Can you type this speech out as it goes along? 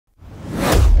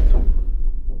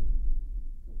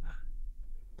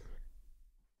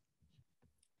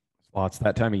Well, it's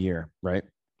that time of year, right?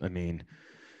 I mean,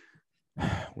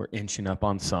 we're inching up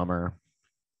on summer.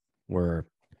 We're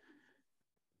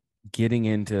getting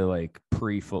into like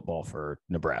pre-football for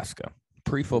Nebraska.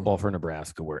 Pre-football for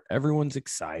Nebraska, where everyone's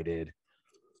excited.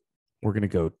 We're going to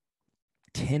go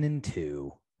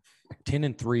 10-2,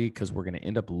 10-3, because we're going to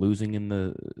end up losing in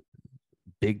the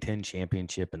Big Ten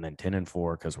championship, and then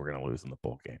 10-4 because we're going to lose in the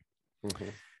bowl game.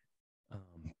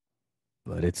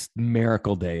 But it's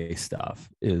Miracle Day stuff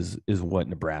is what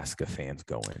Nebraska fans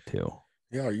go into.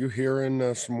 Yeah, are you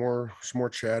hearing some more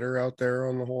chatter out there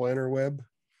on the whole interweb?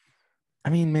 I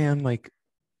mean, man, like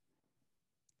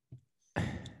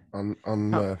on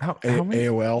how many,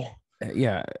 AOL.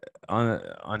 Yeah, on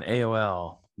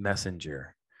AOL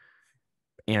Messenger,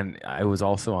 and I was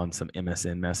also on some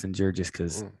MSN Messenger just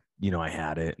because I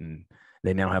had it, and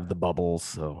they now have the bubbles,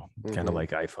 so kind of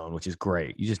like iPhone, which is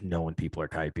great. You just know when people are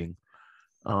typing.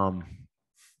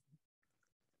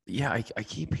 Yeah, I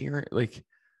keep hearing like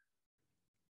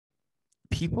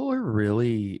people are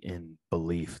really in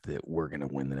belief that we're going to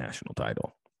win the national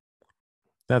title.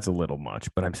 That's a little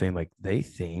much, but I'm saying like they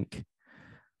think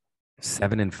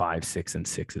 7-5,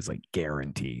 6-6 is like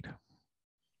guaranteed.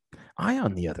 I,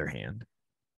 on the other hand,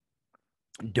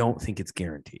 don't think it's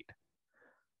guaranteed.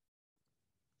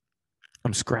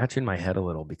 I'm scratching my head a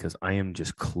little because I am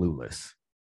just clueless.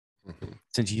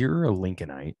 Since you're a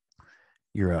Lincolnite,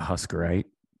 you're a Huskerite,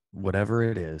 whatever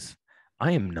it is,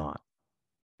 I am not.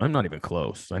 I'm not even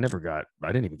close. I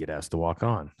didn't even get asked to walk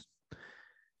on.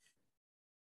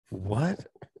 What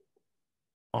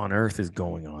on earth is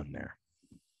going on there?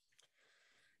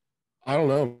 I don't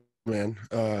know, man.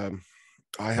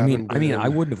 I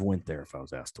wouldn't have went there if I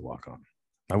was asked to walk on.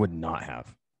 I would not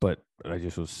have, but I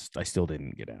still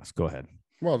didn't get asked. Go ahead.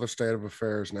 Well, the state of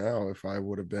affairs now, if I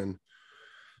would have been,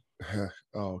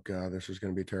 oh God, this is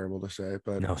going to be terrible to say,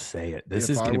 but no, say it. This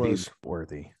is going to be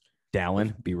worthy.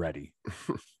 Dallin, be ready.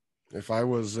 If I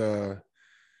was a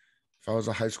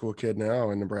high school kid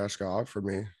now and Nebraska offered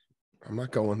me, I'm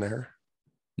not going there.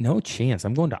 No chance.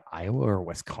 I'm going to Iowa or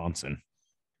Wisconsin.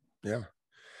 Yeah.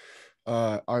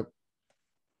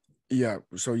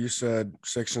 So you said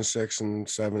 6-6 and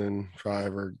 7-5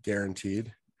 are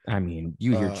guaranteed. I mean,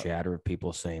 you hear chatter of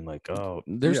people saying like, "Oh,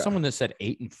 there's someone that said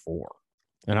 8-4,"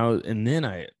 and then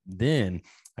I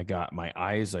got my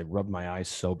eyes. I rubbed my eyes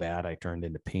so bad I turned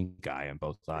into pink eye on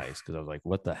both eyes because I was like,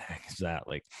 "What the heck is that?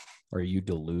 Like, are you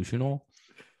delusional?"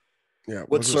 Yeah.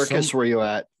 What circus were you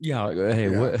at? Yeah. Hey,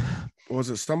 what was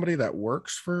it? Somebody that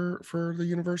works for the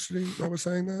university that was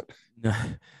saying that? No,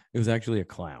 it was actually a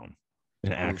clown,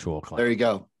 an actual clown. There you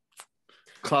go.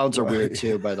 Clowns are weird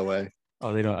too, by the way.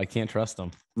 Oh, they don't. I can't trust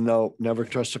them. No, never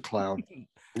trust a clown.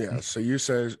 Yeah. So you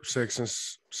say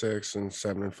 6-6 and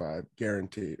 7-5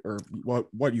 guaranteed, or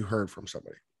what you heard from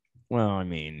somebody? Well, I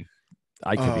mean,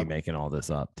 I could be making all this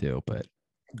up too, but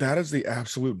that is the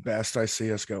absolute best I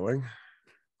see us going.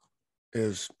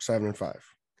 Is 7-5.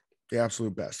 The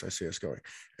absolute best I see us going.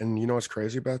 And you know what's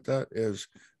crazy about that is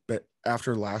that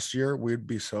after last year, we'd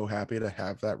be so happy to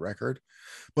have that record,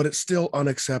 but it's still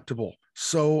unacceptable.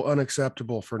 So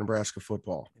unacceptable for Nebraska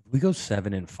football. If we go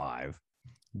 7-5,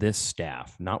 this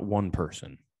staff, not one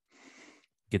person,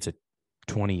 gets a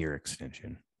 20-year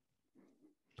extension.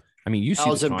 I mean, you see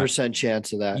 1,000%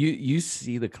 chance of that. You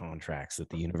see the contracts that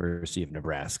the University of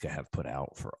Nebraska have put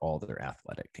out for all their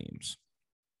athletic teams.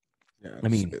 Yeah, I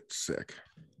mean, it's sick.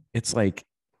 It's like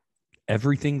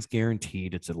everything's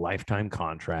guaranteed. It's a lifetime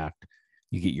contract.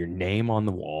 You get your name on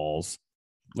the walls,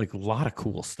 like a lot of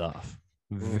cool stuff.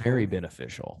 Very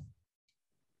beneficial.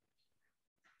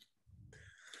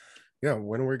 Yeah.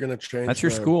 When are we going to change? That's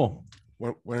your school.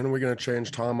 When are we going to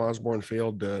change Tom Osborne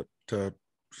Field to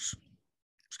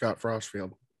Scott Frost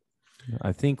Field?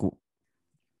 I think,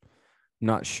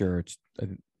 not sure. It's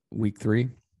week 3.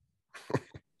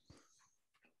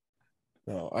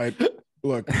 No, I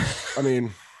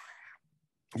mean,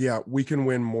 yeah, we can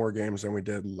win more games than we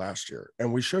did last year,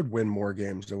 and we should win more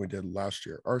games than we did last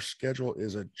year. Our schedule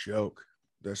is a joke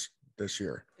this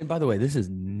year. And by the way, this is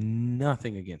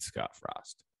nothing against Scott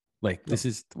Frost. Like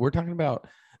we're talking about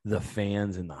the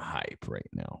fans and the hype right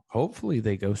now. Hopefully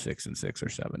they go 6-6 or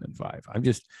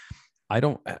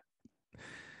 7-5.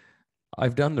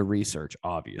 I've done the research,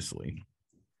 obviously.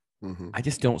 I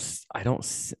just I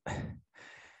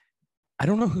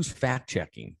don't know who's fact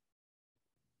checking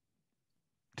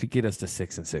to get us to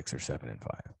 6-6 or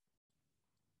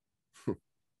 7-5.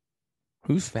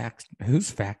 Who's fact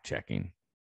checking?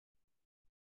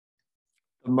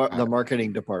 The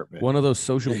marketing department. One of those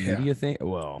social media things.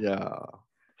 Well, yeah.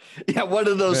 Yeah, one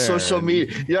of those social There.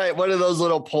 media. Yeah, one of those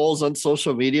little polls on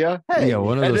social media. Hey, Yeah,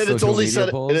 one of and those then it's social only media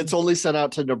sent polls. and it's only sent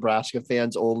out to Nebraska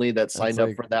fans only that signed up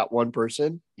like- for that one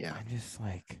person. Yeah, I'm just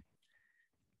like,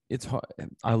 it's hard.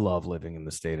 I love living in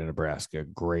the state of Nebraska.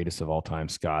 Greatest of all time,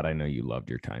 Scott. I know you loved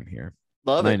your time here.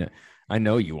 love And it. I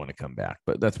know you want to come back,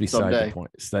 but that's beside Someday. the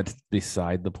point. That's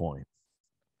beside the point.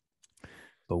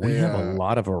 But we They, have a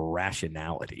lot of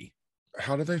irrationality.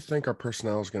 How do they think our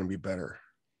personnel is going to be better?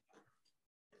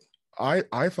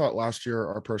 I thought last year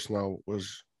our personnel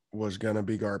was going to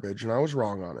be garbage, and I was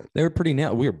wrong on it. They were pretty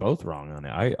nailed. We were both wrong on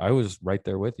it. I was right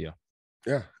there with you.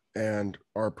 Yeah, and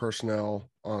our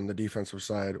personnel on the defensive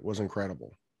side was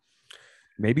incredible,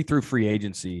 Maybe through free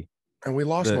agency. and we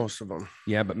lost most of them.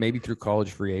 Yeah, but maybe through college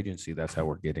free agency, that's how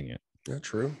we're getting it. Yeah,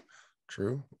 true.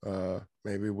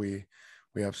 Maybe we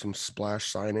have some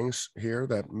splash signings here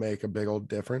that make a big old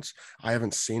difference. I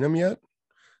haven't seen them yet.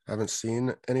 I haven't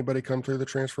seen anybody come through the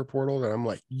transfer portal that I'm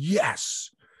like, yes,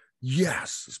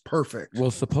 it's perfect. Well,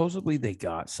 supposedly they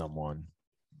got some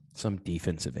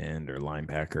defensive end or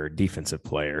linebacker, or defensive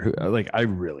player who, like, I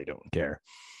really don't care.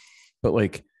 But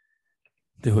like,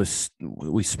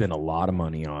 we spent a lot of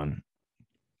money on,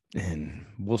 and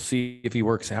we'll see if he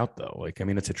works out though. Like, I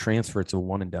mean, it's a transfer, it's a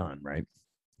one and done, right?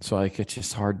 So like, it's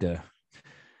just hard to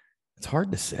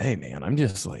say, man. I'm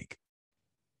just like,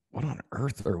 what on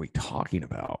earth are we talking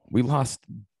about? We lost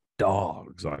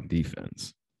dogs on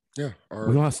defense. Yeah,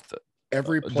 We lost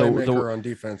every playmaker on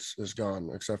defense is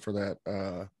gone except for that.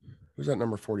 Who's that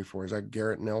number 44? Is that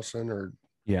Garrett Nelson or?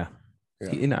 Yeah.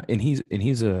 And he's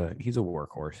a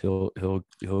workhorse. He'll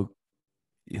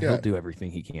do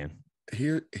everything he can.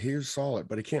 He's solid,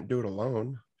 but he can't do it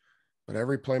alone. But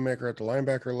every playmaker at the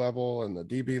linebacker level and the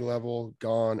DB level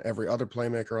gone. Every other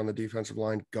playmaker on the defensive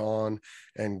line gone.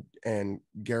 And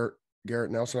Garrett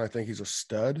Nelson, I think he's a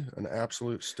stud, an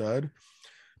absolute stud.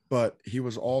 But he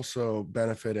was also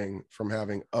benefiting from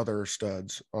having other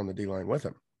studs on the D line with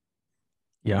him.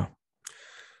 Yeah.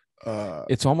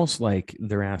 It's almost like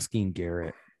they're asking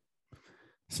Garrett.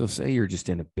 So say you're just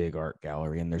in a big art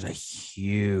gallery and there's a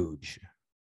huge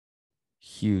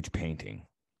painting.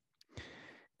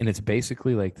 And it's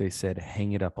basically like they said,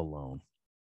 hang it up alone.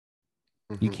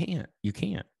 Mm-hmm. You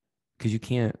can't, because you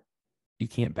can't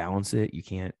balance it. You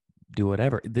can't do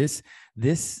whatever. This,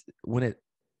 when it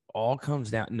all comes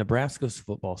down, Nebraska's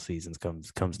football season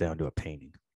comes down to a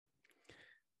painting.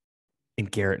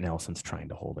 And Garrett Nelson's trying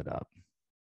to hold it up.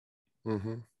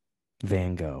 Mm-hmm.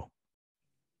 Van Gogh.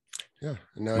 Yeah.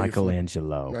 Now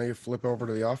Michelangelo. Now you flip over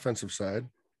to the offensive side.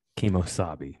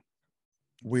 Kemosabe.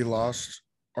 We lost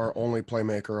our only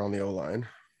playmaker on the O-line.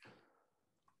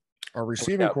 Our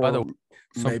receiving core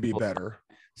may be better.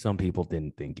 Some people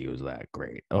didn't think he was that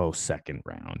great. Oh, second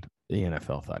round. The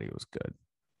NFL thought he was good.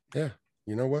 Yeah.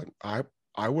 You know what?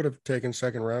 I would have taken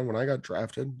second round when I got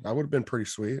drafted. I would have been pretty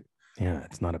sweet. Yeah,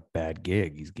 it's not a bad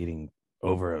gig. He's getting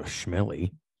over a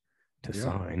schmilly to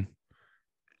sign.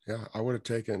 Yeah, I would have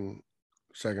taken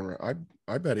second round.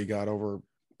 I bet he got over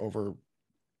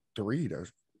Doreed.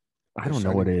 I don't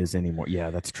know what it is anymore.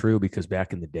 Yeah, that's true, because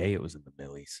back in the day it was in the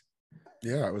millies.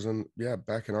 Yeah, it was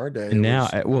back in our day. And now,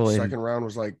 second round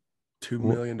was like $2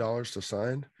 million to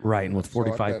sign. Right, and with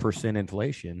 45%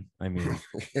 inflation, I mean,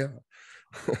 yeah.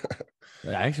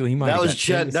 Actually, he might.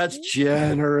 That's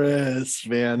generous,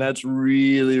 man. That's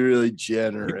really, really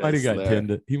generous. He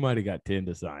might have got 10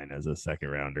 to sign as a second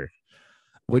rounder.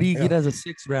 What do you get as a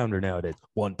sixth rounder nowadays?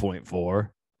 1.4.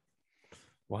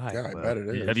 Why? Yeah, I bet it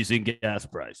is. Have you seen gas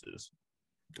prices?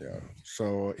 Yeah.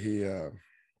 So he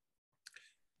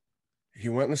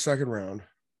went in the second round.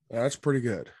 That's pretty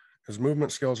good. His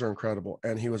movement skills are incredible,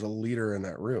 and he was a leader in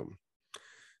that room.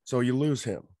 So you lose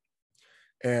him.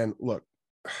 And look,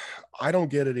 I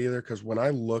don't get it either, because when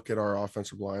I look at our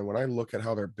offensive line, when I look at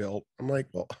how they're built, I'm like,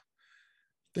 well,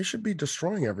 they should be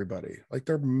destroying everybody. Like,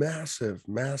 they're massive,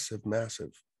 massive,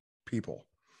 massive people.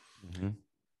 Mm-hmm.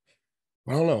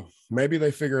 I don't know. Maybe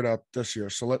they figure it out this year.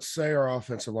 So let's say our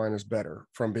offensive line is better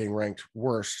from being ranked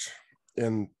worst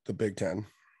in the Big Ten.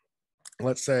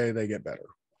 Let's say they get better.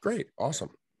 Great. Awesome.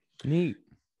 Neat.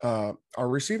 Our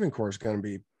receiving core is going to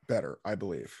be better, I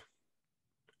believe.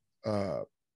 We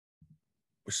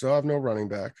still have no running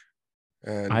back.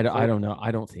 And I don't know. I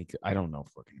don't know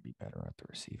if we're going to be better at the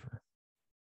receiver.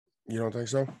 You don't think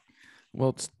so?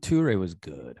 Well, Toure was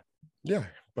good. Yeah,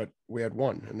 but we had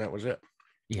one, and that was it.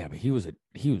 Yeah, but he was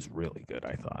really good,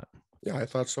 I thought. Yeah, I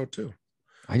thought so too.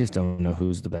 I just don't know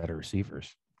who's the better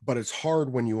receivers. But it's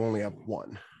hard when you only have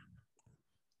one.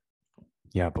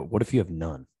 Yeah, but what if you have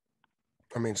none?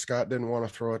 I mean, Scott didn't want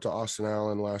to throw it to Austin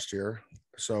Allen last year,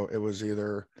 so it was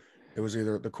either It was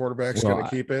either the quarterback's Well, going to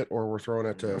keep it or we're throwing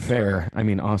it to fair. I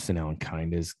mean, Austin Allen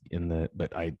kind is in the,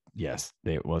 but yes,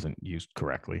 it wasn't used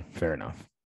correctly. Fair enough.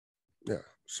 Yeah.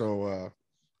 So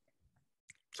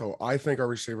I think our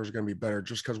receivers are going to be better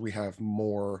just because we have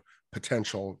more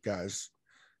potential guys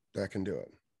that can do it.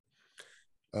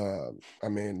 I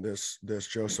mean, this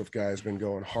Joseph guy has been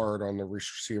going hard on the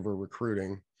receiver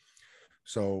recruiting.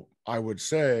 So I would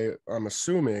say, I'm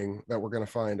assuming that we're going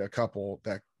to find a couple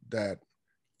that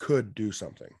could do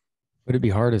something. But it'd be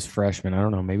hard as freshmen. I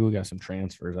don't know. Maybe we got some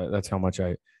transfers. That's how much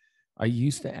I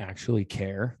used to actually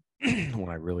care when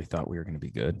I really thought we were going to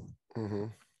be good. Mm-hmm.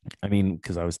 I mean,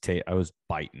 because I was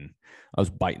biting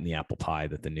the apple pie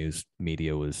that the news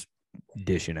media was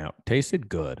dishing out. Tasted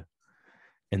good,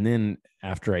 and then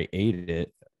after I ate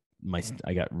it, my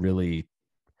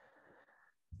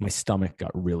stomach got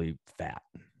really fat.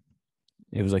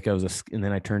 It was like and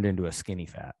then I turned into a skinny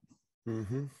fat.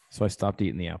 Mm-hmm. So I stopped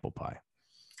eating the apple pie.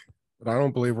 But I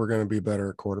don't believe we're going to be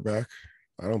better at quarterback.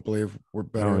 I don't believe we're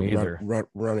better at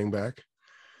running back.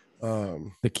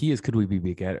 The key is, could we be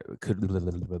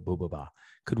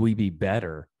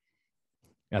better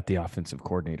at the offensive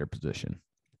coordinator position?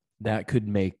 That could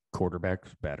make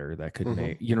quarterbacks better. That could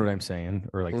make, you know what I'm saying?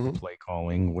 Or like the play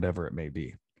calling, whatever it may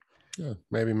be. Yeah.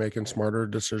 Maybe making smarter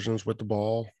decisions with the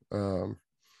ball. Or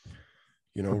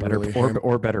better, really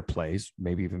or better plays,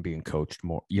 maybe even being coached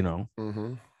more,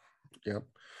 Mm-hmm. Yep.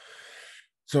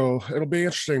 So it'll be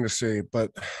interesting to see,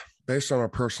 but based on our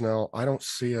personnel, I don't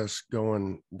see us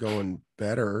going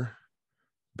better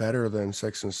than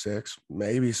 6-6,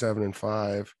 maybe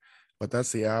 7-5, but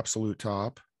that's the absolute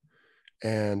top.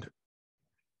 And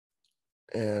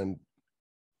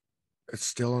it's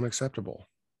still unacceptable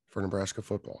for Nebraska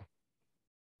football.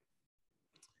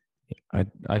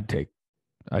 I'd take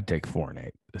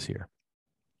 4-8 this year.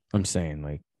 I'm saying,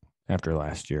 like, after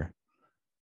last year.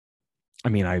 I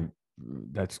mean,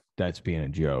 that's being a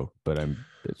joke, but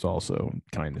it's also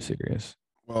kind of serious.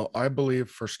 Well, I believe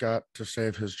for Scott to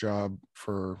save his job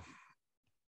for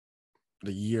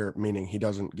the year, meaning he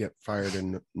doesn't get fired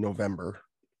in November,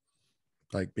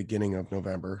 like beginning of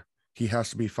November, he has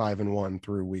to be 5-1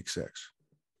 through week 6.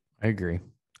 I agree.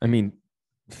 I mean,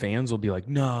 fans will be like,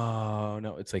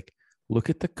 no. It's like, look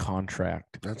at the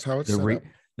contract. That's how it's set up.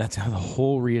 That's how the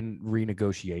whole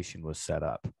renegotiation was set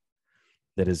up.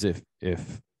 That is, if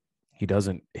he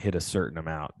doesn't hit a certain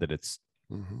amount, that it's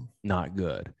not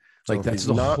good. So like, that's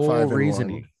the whole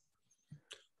reasoning.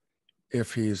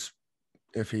 If he's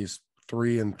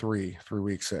 3-3 through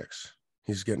week 6,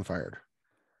 he's getting fired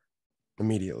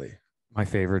immediately. My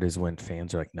favorite is when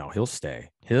fans are like, no, he'll stay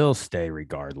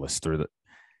regardless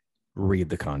read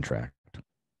the contract.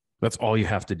 That's all you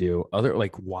have to do.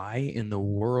 Why in the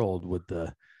world would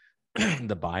the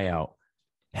buyout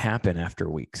happen after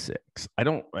week 6?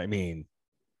 It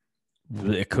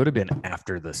could have been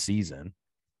after the season.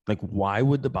 Like, why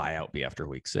would the buyout be after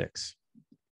week 6?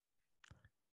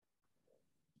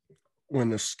 When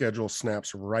the schedule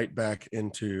snaps right back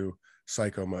into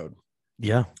psycho mode.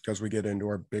 Yeah. Because we get into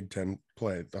our Big Ten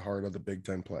play, the heart of the Big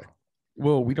Ten play.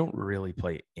 Well, we don't really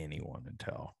play anyone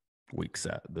until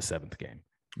the 7th game,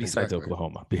 besides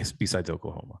Oklahoma. Besides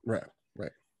Oklahoma. Right.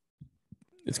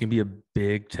 It's going to be a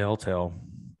big telltale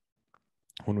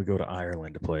when we go to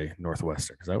Ireland to play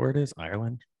Northwestern. Is that where it is?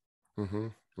 Ireland? Mm-hmm.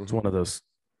 It's one of those.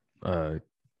 I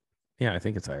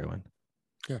think it's Ireland.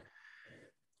 Yeah.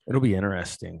 It'll be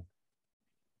interesting.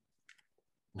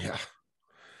 Yeah.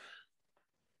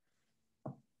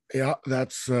 Yeah,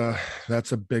 that's a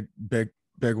big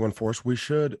one for us. We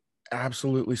should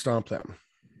absolutely stomp them.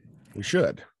 We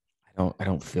should. I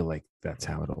don't feel like that's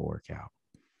how it'll work out.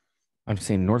 I'm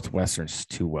saying Northwestern's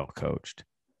too well coached.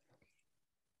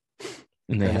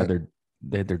 And they had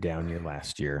their down year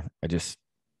last year.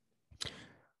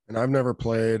 And I've never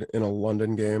played in a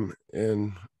London game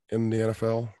in the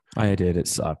NFL. I did. It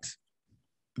sucks.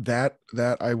 That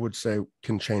I would say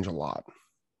can change a lot,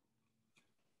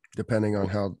 depending on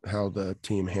how the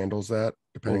team handles that.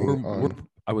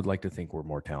 I would like to think we're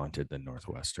more talented than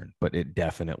Northwestern, but it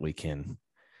definitely can.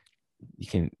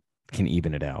 You can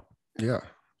even it out. Yeah.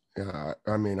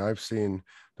 I mean, I've seen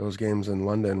those games in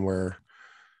London where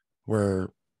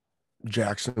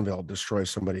Jacksonville destroys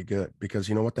somebody good, because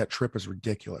you know what, that trip is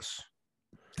ridiculous.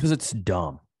 Because it's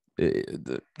dumb.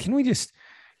 Can we just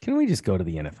go to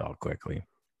the NFL quickly?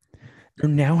 They're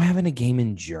now having a game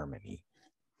in Germany.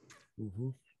 Mm-hmm.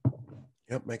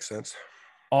 Yep, makes sense.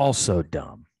 Also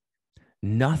dumb.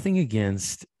 Nothing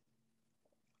against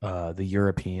the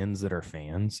Europeans that are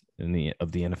fans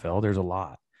of the NFL. There's a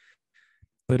lot,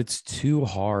 but it's too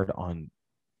hard on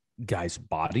guys'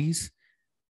 bodies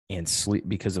and sleep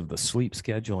because of the sleep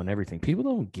schedule and everything. People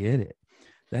don't get it.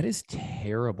 That is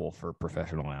terrible for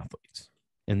professional athletes.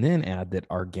 And then add that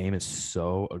our game is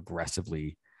so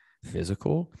aggressively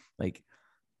physical. Like,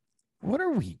 what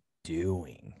are we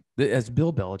doing? As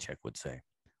Bill Belichick would say,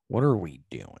 what are we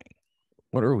doing?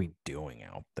 What are we doing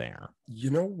out there? You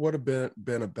know what would have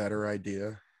been a better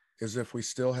idea is if we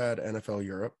still had NFL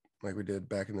Europe like we did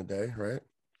back in the day, right?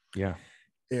 Yeah.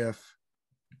 If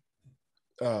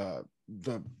the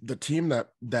team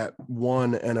that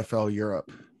won NFL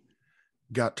Europe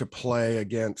got to play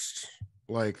against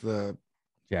like the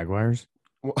Jaguars,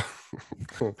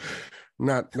 well,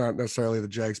 not necessarily the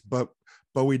Jags, but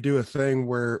we do a thing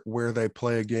where they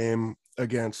play a game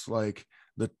against like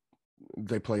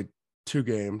they play 2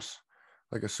 games,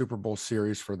 like a Super Bowl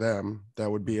series for them that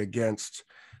would be against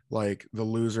like the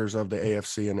losers of the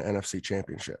AFC and NFC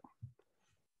championship.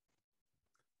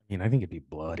 I mean, I think it'd be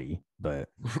bloody, but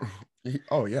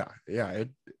oh yeah.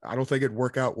 I don't think it'd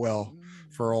work out well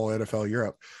for all NFL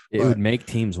Europe. It would make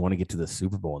teams want to get to the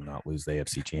Super Bowl and not lose the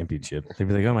AFC championship. They'd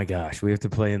be like, oh my gosh, we have to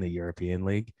play in the European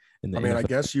League. I mean, I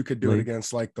guess you could do it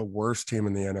against like the worst team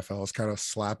in the NFL. It's kind of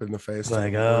slap in the face to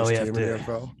like, the worst team in the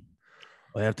NFL.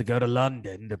 We have to go to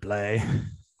London to play.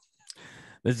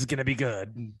 This is going to be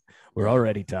good. We're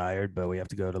already tired, but we have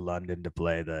to go to London to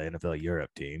play the NFL Europe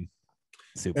team.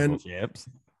 Super Bowl champs.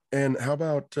 And how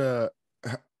about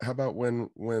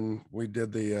when we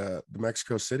did the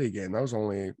Mexico City game? That was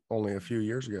only a few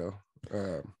years ago.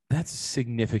 That's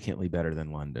significantly better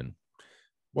than London.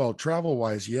 Well, travel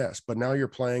wise, yes, but now you're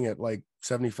playing at like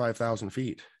 75,000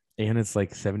 feet, and it's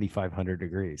like 7,500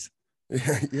 degrees.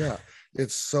 Yeah,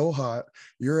 it's so hot.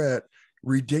 You're at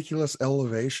ridiculous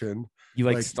elevation. You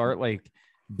like start like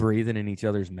breathing in each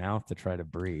other's mouth to try to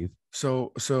breathe.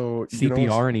 So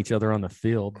CPR in each other on the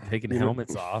field, taking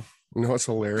helmets off. You know what's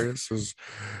hilarious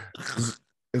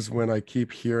is when I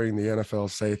keep hearing the NFL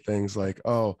say things like,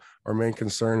 "Oh, our main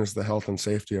concern is the health and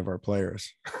safety of our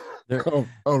players."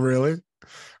 Oh, really?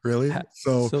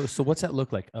 So what's that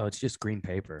look like? Oh, it's just green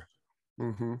paper.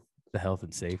 Mm-hmm. The health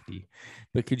and safety.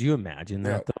 But could you imagine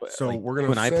that though? So like, we're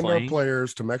going to send our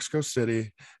players to Mexico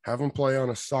City, have them play on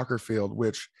a soccer field,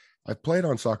 which I've played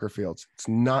on soccer fields. It's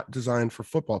not designed for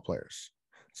football players.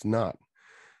 It's not.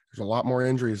 There's a lot more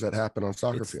injuries that happen on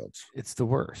soccer fields. It's the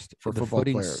worst for the football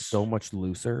players. So much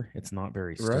looser. It's not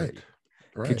very sturdy.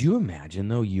 Right. Could you imagine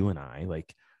though, you and I,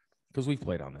 like, because we've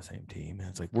played on the same team, and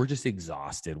it's like we're just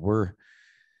exhausted.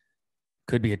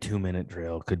 Could be a 2-minute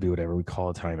drill, could be whatever. We call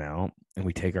a timeout and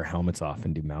we take our helmets off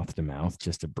and do mouth to mouth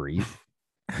just to breathe.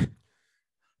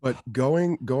 But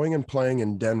going and playing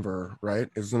in Denver, right,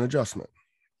 is an adjustment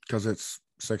because it's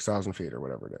 6,000 feet or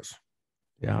whatever it is.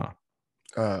 Yeah.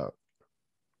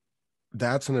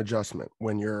 That's an adjustment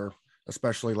when you're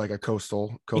especially like a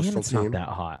coastal and it's team. Not that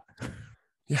hot.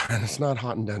 Yeah, and it's not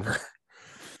hot in Denver.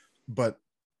 But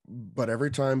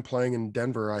every time playing in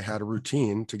Denver, I had a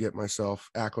routine to get myself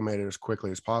acclimated as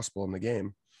quickly as possible in the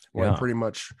game. Well, I pretty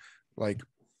much like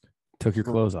took your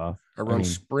clothes off. I run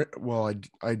sprint. Well,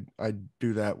 I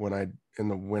do that when in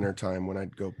the winter time when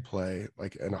I'd go play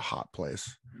like in a hot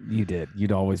place. You did.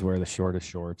 You'd always wear the shortest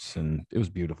shorts, and it was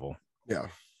beautiful. Yeah.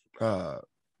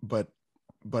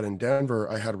 But in Denver,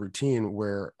 I had a routine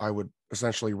where I would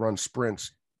essentially run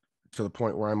sprints to the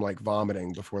point where I'm like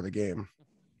vomiting before the game.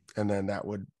 And then that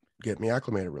would get me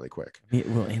acclimated really quick.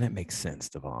 Well, and it makes sense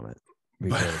to vomit.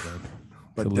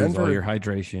 But to Denver, lose all your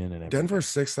hydration and everything. Denver's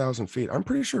 6,000 feet. I'm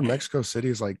pretty sure Mexico City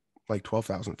is like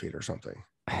 12,000 feet or something.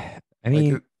 I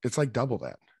mean, like it's like double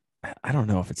that. I don't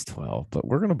know if it's 12, but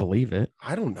we're gonna believe it.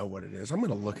 I don't know what it is. I'm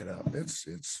gonna look it up. It's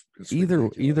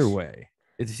either way.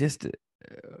 It's just,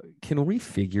 can we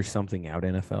figure something out,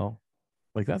 NFL?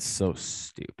 Like, that's so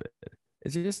stupid. It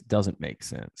just doesn't make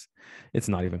sense. It's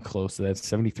not even close to that. It's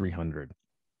 7,300.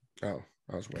 Oh,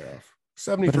 I was way off.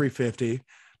 7,350,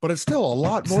 but it's still a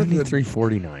lot more than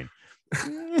 7,349.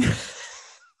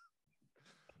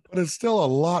 But it's still a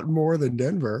lot more than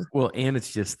Denver. Well, and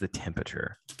it's just the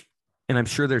temperature. And I'm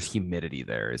sure there's humidity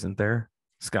there, isn't there,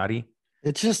 Scotty?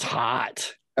 It's just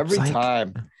hot every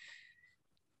time.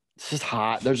 It's just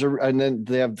hot. And then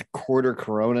they have the quarter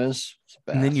Coronas.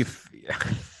 And then you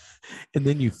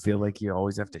feel like you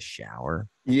always have to shower.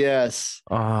 Yes.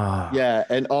 Yeah.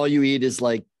 And all you eat is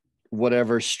like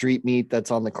whatever street meat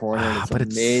that's on the corner. And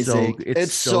it's amazing.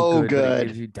 It's so good. It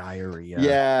gives you diarrhea.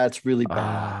 Yeah, it's really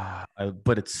bad.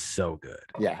 But it's so good.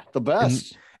 Yeah, the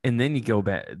best. And then you go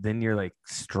back. Then you're like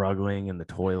struggling in the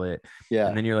toilet. Yeah.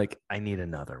 And then you're like, I need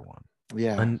another one.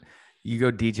 Yeah. And you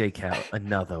go DJ Khaled,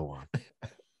 another one.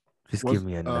 Just give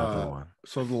me another one.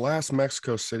 So the last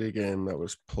Mexico City game that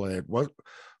was played,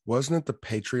 Wasn't it the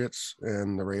Patriots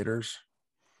and the Raiders?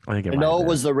 I know it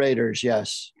was the Raiders.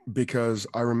 Yes, because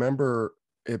I remember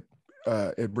it.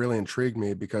 It really intrigued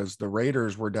me because the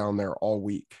Raiders were down there all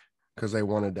week because they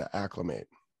wanted to acclimate,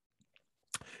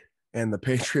 and the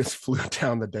Patriots flew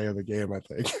down the day of the game. I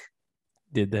think.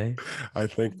 Did they? I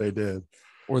think they did.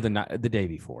 Or the day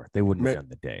before. They wouldn't have done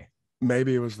the day.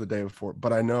 Maybe it was the day before,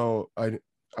 but I know it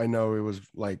was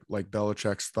like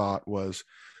Belichick's thought was,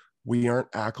 we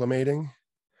aren't acclimating.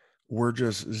 We're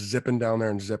just zipping down there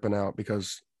and zipping out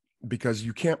because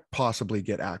you can't possibly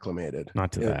get acclimated.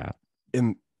 Not to that.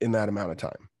 In that amount of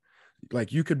time.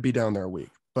 Like you could be down there a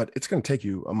week, but it's going to take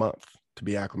you a month to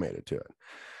be acclimated to it.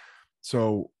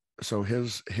 So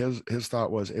his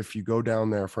thought was, if you go down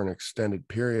there for an extended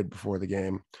period before the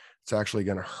game, it's actually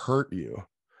going to hurt you.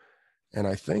 And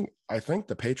I think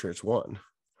the Patriots won.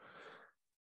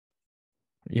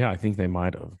 Yeah, I think they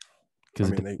might have,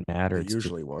 because they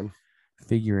usually won.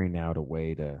 Figuring out a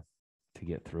way to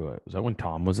get through it. Was that when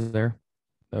Tom was there?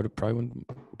 That would have probably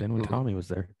been when Tommy was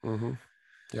there. Mm-hmm.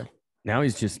 Yeah. Now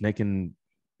he's just making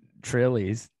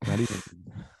trillies,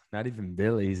 not even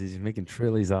Billy's. He's making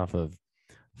trillies off of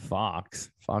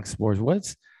Fox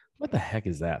Sports. What the heck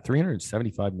is that?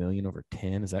 375 million over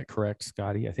 10. Is that correct,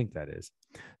 Scotty? I think that is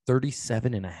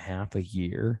 37.5 a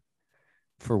year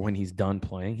for when he's done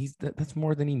playing. That's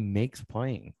more than he makes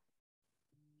playing.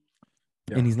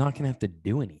 Yeah. And he's not going to have to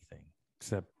do anything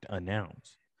except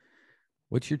announce.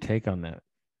 What's your take on that,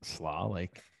 Slaw?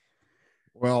 Like,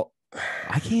 well,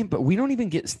 I can't, but we don't even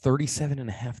get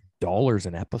 $37.5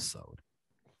 an episode.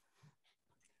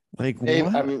 Like, hey,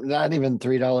 I mean, not even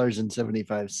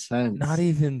 $3.75. Not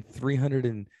even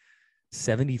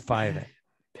 375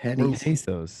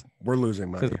 pesos. We're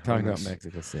losing money. Because we're talking about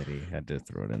Mexico City. Had to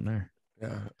throw it in there.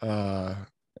 Yeah.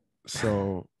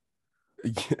 So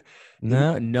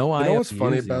no. You know what's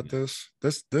funny about this?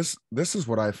 This is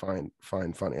what I find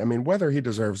funny. I mean, whether he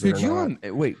deserves it or not.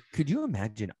 Could you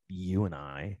imagine you and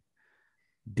I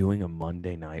doing a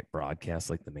Monday night broadcast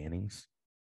like the Mannings?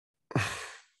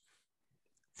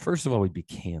 First of all, we'd be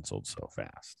canceled so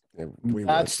fast. Yeah,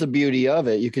 that's the beauty of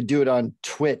it. You could do it on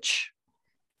Twitch.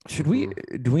 Should we?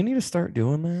 Do we need to start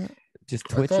doing that? Just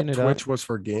twitching it up. Twitch was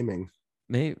for gaming.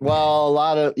 Maybe. Well, a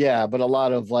lot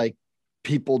of like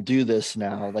people do this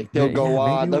now. Like they'll go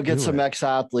on, they'll get some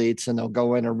ex-athletes and they'll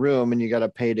go in a room and you got to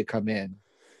pay to come in.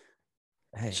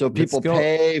 Hey, so people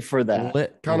pay for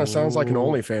that. Kind of sounds like an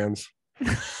OnlyFans.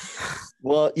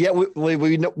 Well, yeah, we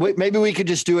maybe we could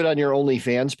just do it on your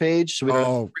OnlyFans page, so we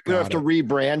don't have to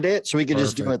rebrand it, so we could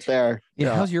just do it there.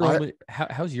 Yeah, how's your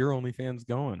OnlyFans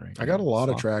going right now? I got a lot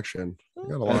of traction.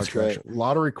 A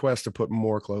lot of requests to put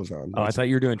more clothes on. Oh, I thought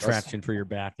you were doing traction for your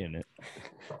back in it.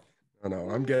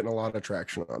 No, I'm getting a lot of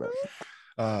traction on it.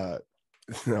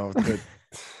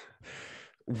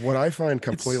 What I find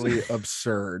completely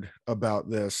absurd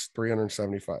about this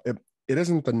 375, it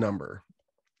isn't the number.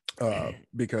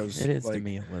 Because it is to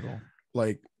me a little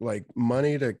like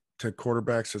money to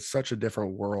quarterbacks. It's such a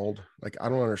different world. Like, I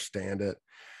don't understand it.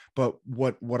 But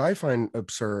what I find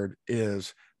absurd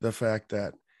is the fact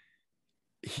that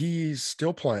he's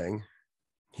still playing.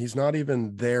 He's not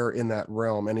even there in that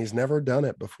realm, and he's never done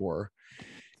it before.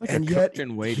 Like and yet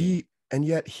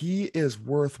he is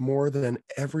worth more than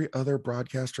every other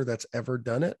broadcaster that's ever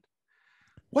done it.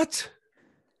 What?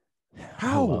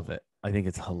 How? I love it. I think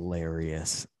it's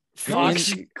hilarious.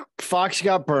 Fox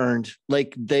got burned.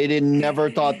 Like they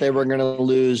never thought they were going to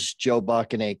lose Joe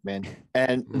Buck and Aikman.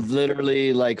 And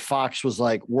literally like Fox was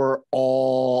like, we're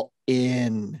all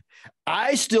in.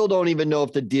 I still don't even know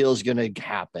if the deal is going to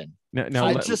happen. I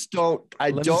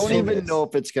don't even know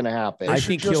if it's going to happen. I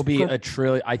think he'll be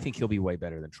I think he'll be way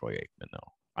better than Troy Aikman though.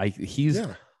 He's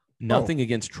nothing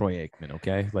against Troy Aikman.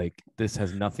 Okay. Like this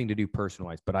has nothing to do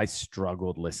personalized, but I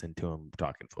struggled listening to him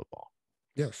talking football.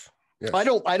 Yes. Yes. I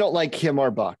don't like him or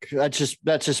Buck. That's just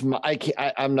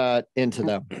I'm not into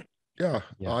them. Yeah.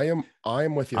 I am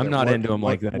with you. I'm not into him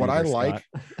like that. What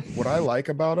I like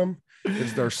about him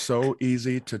is they're so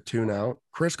easy to tune out.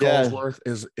 Chris Collinsworth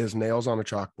is nails on a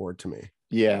chalkboard to me.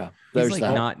 Yeah. He's like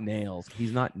not nails.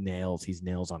 He's not nails. He's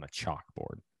nails on a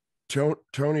chalkboard.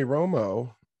 Tony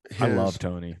Romo. I love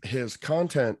Tony. His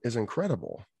content is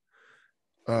incredible.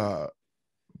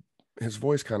 His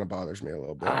voice kind of bothers me a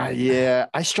little bit. Yeah,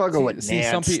 I struggle with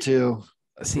Nance too.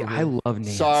 I love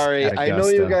Nance. Sorry, I know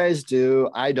you guys do.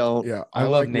 I don't. Yeah, I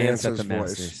love Nance at the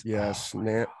Masters. Yes,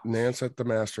 Nance at the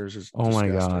Masters is. Oh my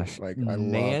disgusting. Gosh, like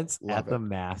Nance at the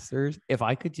Masters. If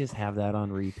I could just have that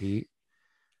on repeat.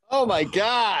 Oh my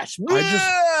gosh!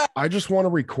 I just want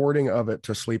a recording of it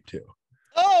to sleep to.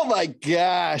 Oh my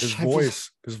gosh! His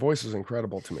voice is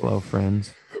incredible to me. Hello,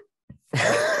 friends.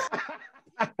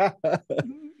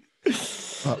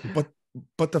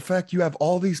 But the fact you have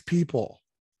all these people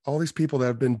that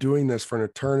have been doing this for an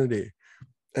eternity,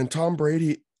 and Tom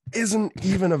Brady isn't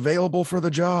even available for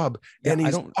the job, and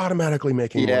he's automatically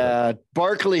making more. Yeah,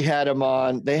 Barkley had him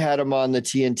on. They had him on the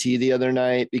TNT the other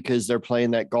night because they're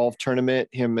playing that golf tournament.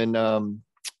 Him and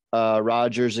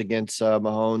Rodgers against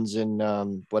Mahomes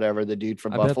and whatever the dude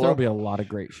from I Buffalo. bet there'll be a lot of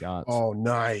great shots. Oh,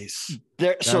 nice.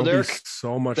 They're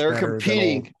so much. They're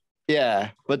competing. Yeah,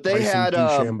 but they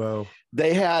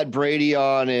had Brady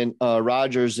on and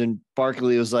Rodgers, and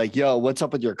Barkley was like, "Yo, what's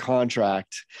up with your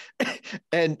contract?"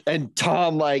 and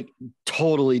Tom like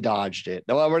totally dodged it.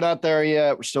 No, we're not there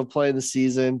yet. We're still playing the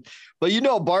season. But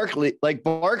Barkley,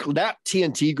 that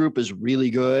TNT group is really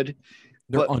good.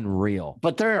 They're unreal.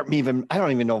 But I don't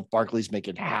even know if Barkley's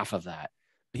making half of that.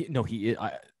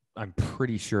 I'm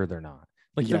pretty sure they're not.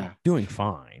 They're doing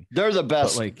fine. They're the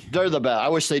best. They're the best. I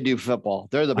wish they do football.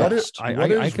 They're the best. I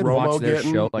could Romo watch their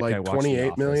show like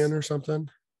 28 million or something.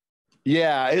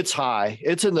 Yeah, it's high.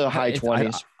 It's in the high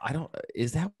 20s. I don't.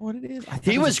 Is that what it is?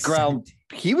 He was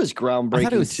groundbreaking. I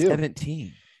thought it was too.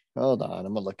 17. Hold on,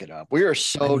 I'm gonna look it up. We are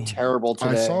so terrible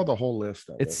today. I saw the whole list.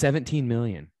 It's 17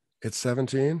 million. It's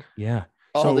 17. Yeah.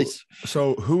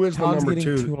 So who is Tom's the number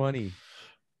two?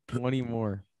 20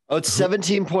 more. Oh, it's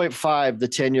 17.5, the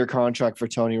 10-year contract for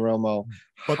Tony Romo.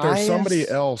 But there's somebody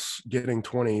else getting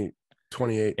 28.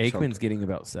 Aikman's getting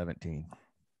about 17.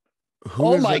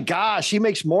 Oh my gosh, he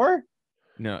makes more?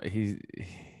 No, he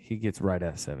gets right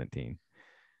at 17.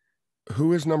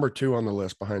 Who is number 2 on the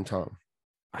list behind Tom?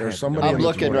 There's somebody. I'm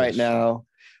looking right now.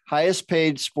 Highest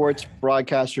paid sports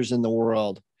broadcasters in the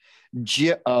world.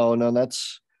 Oh no,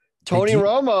 that's Tony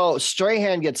Romo.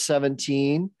 Strahan gets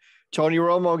 17. Tony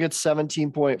Romo gets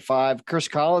 17.5. Chris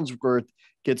Collinsworth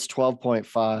gets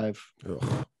 12.5.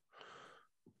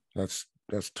 That's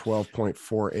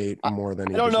 12.48 more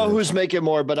than I don't know who's making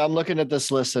more, but I'm looking at this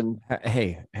list and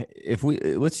hey, if we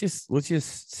let's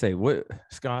just say what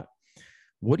Scott,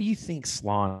 what do you think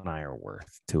Slaw and I are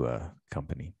worth to a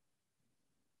company?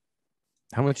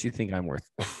 How much do you think I'm worth?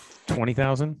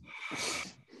 20,000?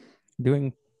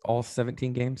 Doing all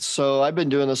 17 games? So I've been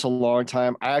doing this a long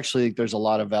time. I actually think there's a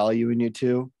lot of value in you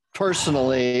two.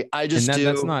 Personally, I just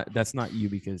That's not you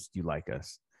because you like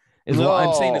us.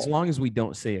 I'm saying as long as we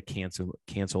don't say a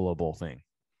cancelable thing.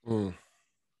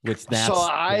 Which that's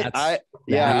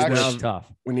tough.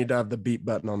 We need to have the beat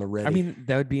button on the ready. I mean,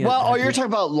 that would be you're talking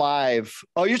about live.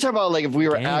 Oh, you're talking about like if we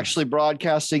were actually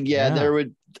broadcasting, there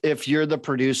would. If you're the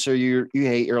producer, you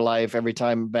hate your life every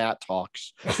time Matt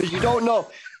talks because you don't know.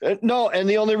 No, and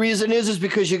the only reason is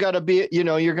because you got to be,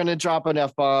 you're going to drop an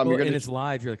F-bomb. And it's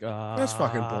live. You're like, that's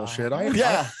fucking bullshit.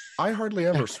 I hardly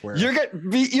ever swear.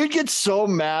 You get so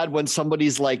mad when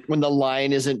somebody's like, when the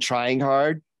line isn't trying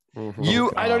hard.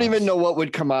 Mm-hmm. I don't even know what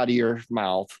would come out of your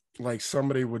mouth. Like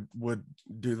somebody would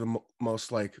do the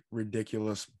most like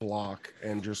ridiculous block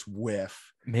and just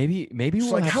whiff. Maybe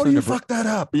we'll like, how do you fuck that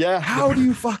up? Yeah. How do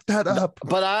you fuck that up?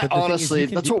 But honestly,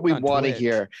 that's what we want to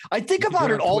hear. I think about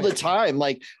it all the time.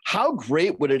 Like, how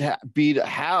great would it be to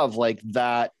have like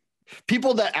that?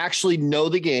 People that actually know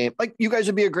the game, like you guys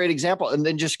would be a great example. And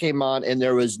then just came on and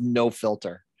there was no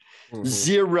filter,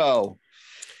 zero.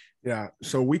 Yeah,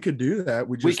 so we could do that.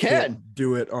 We can't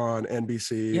do it on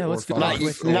NBC. Yeah, let's do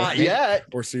not yet,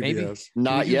 or CBS. Maybe.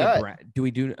 Not yet. Do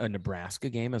we do a Nebraska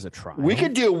game as a trial? We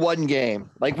could do one game.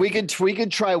 Like we could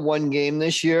try one game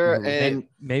this year, and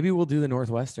maybe we'll do the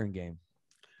Northwestern game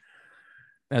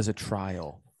as a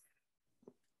trial.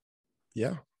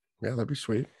 Yeah, that'd be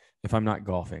sweet. If I'm not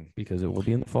golfing, because it will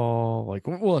be in the fall. Like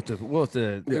we'll have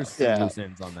to there's some loose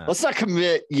ends on that. Let's not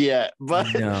commit yet, but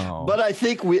I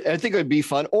think it would be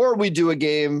fun. Or we do a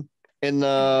game in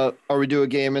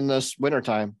this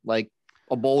wintertime, like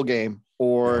a bowl game,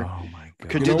 or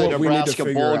could do the Nebraska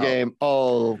bowl game.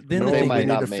 Oh, then they might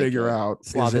not figure out.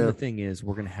 Then the thing is,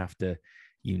 we're gonna have to,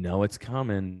 it's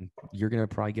coming. You're gonna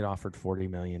probably get offered $40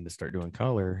 million to start doing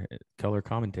color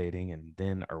commentating, and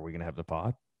then are we gonna have the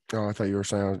pod? Oh, I thought you were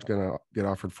saying I was gonna get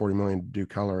offered $40 million to do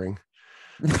coloring,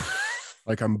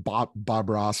 like I'm Bob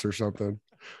Ross or something.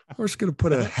 We're just gonna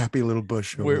put a happy little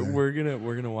bush over there. We're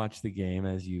gonna watch the game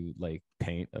as you like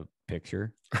paint a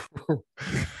picture.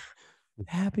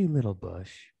 Happy little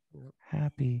bush,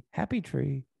 happy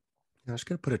tree. I'm just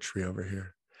gonna put a tree over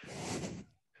here.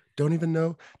 Don't even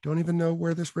know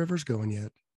where this river's going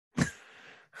yet.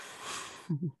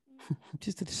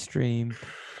 Just a stream.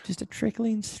 Just a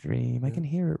trickling stream. I can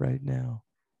hear it right now.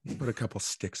 Put a couple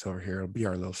sticks over here. It'll be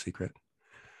our little secret.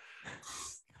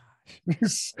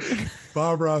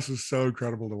 Bob Ross is so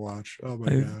incredible to watch. Oh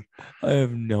my God. I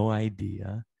have no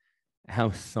idea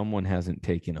how someone hasn't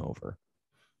taken over.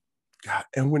 God,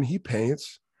 and when he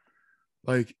paints,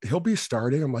 like he'll be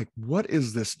starting, I'm like, what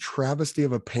is this travesty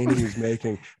of a painting he's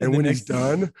making? And when he's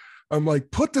done, I'm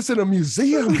like, put this in a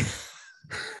museum.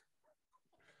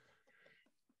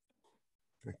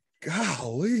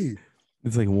 Golly.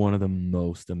 It's like one of the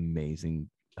most amazing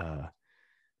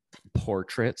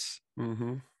portraits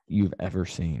you've ever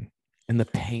seen. And the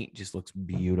paint just looks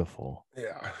beautiful.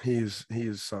 Yeah, he's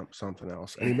something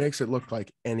else. And he makes it look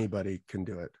like anybody can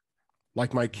do it.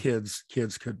 Like my kids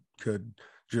could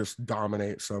just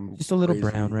dominate some. Just a little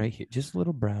crazy... brown right here. Just a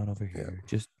little brown over here. Yeah.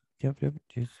 Just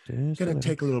gonna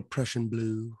take a little Prussian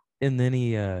blue. And then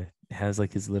he has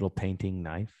like his little painting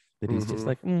knife that he's just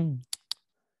like.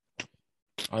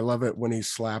 I love it when he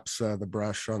slaps the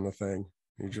brush on the thing.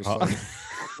 He just like...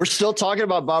 We're still talking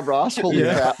about Bob Ross. Holy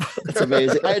crap. That's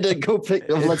amazing. I had to go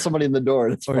let somebody in the door.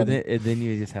 That's funny. And then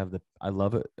you just have I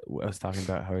love it. I was talking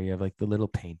about how you have like the little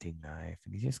painting knife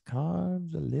and he just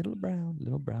carves a little brown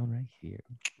right here.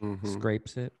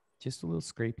 Scrapes it. Just a little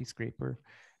scraper.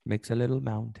 Makes a little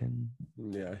mountain.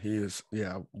 Yeah, he is.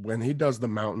 Yeah. When he does the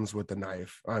mountains with the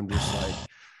knife, I'm just like,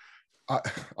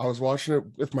 I was watching it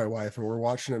with my wife and we're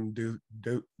watching him do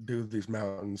these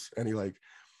mountains and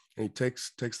he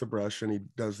takes the brush and he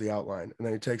does the outline and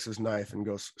then he takes his knife and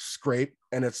goes scrape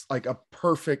and it's like a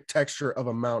perfect texture of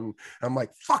a mountain. I'm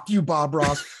like, fuck you, Bob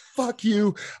Ross. Fuck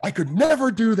you. I could never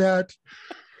do that.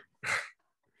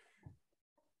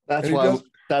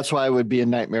 That's why it would be a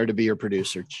nightmare to be your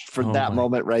producer for that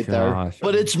moment right there.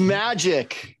 But it's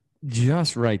magic.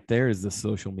 Just right there is the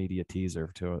social media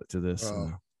teaser to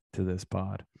this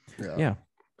pod. Yeah.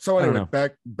 So anyway,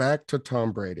 back to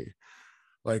Tom Brady.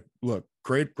 Like, look,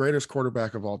 greatest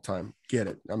quarterback of all time. Get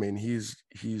it. I mean, he's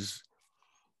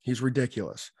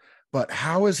ridiculous. But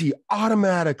how is he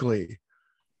automatically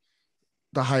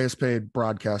the highest paid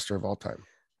broadcaster of all time?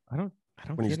 I don't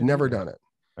when he's never done it.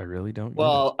 I really don't.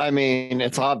 Well, I mean,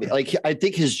 it's obvious. Like, I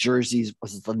think his jerseys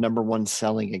was the number one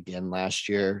selling again last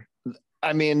year.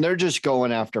 I mean, they're just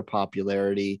going after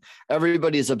popularity.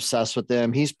 Everybody's obsessed with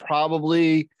him. He's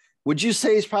probably, would you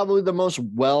say he's probably the most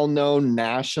well-known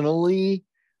nationally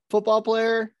football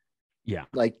player? Yeah.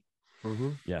 Like,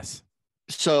 yes.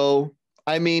 So,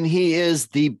 I mean, he is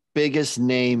the biggest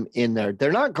name in there.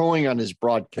 They're not going on his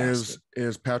broadcast.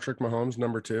 Is Patrick Mahomes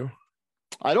number 2?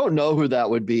 I don't know who that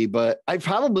would be, but I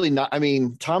probably not. I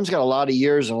mean, Tom's got a lot of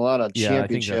years and a lot of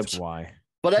championships. I think that's why.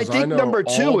 But I think number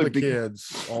 2 would be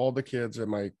all the kids at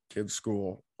my kids'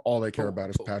 school. All they care about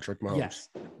is Patrick Mahomes. Yes,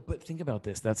 but think about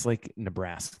this. That's like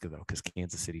Nebraska though, because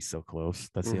Kansas City's so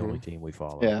close. That's the only team we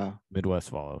follow. Yeah,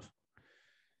 Midwest follows.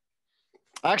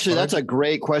 Actually, that's a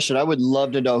great question. I would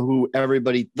love to know who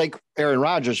everybody like. Aaron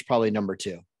Rodgers is probably number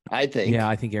 2. I think. Yeah,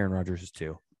 I think Aaron Rodgers is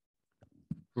 2.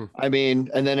 I mean,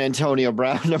 and then Antonio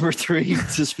Brown number 3,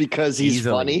 just because he's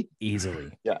funny.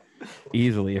 Easily. Yeah.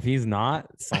 Easily. If he's not,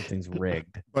 something's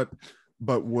rigged.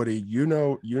 But Woody, you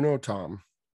know Tom.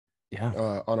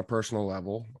 Yeah. On a personal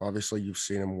level. Obviously, you've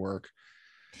seen him work.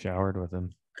 Showered with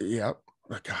him. Yep.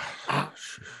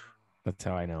 That's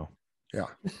how I know. Yeah.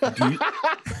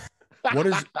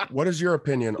 What is your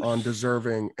opinion on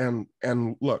deserving and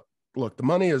look, the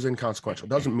money is inconsequential.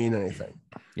 Doesn't mean anything.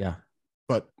 Yeah.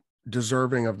 But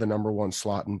deserving of the number 1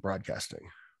 slot in broadcasting.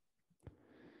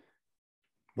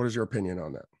 What is your opinion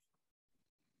on that?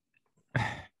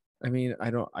 I mean, I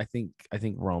think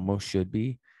Romo should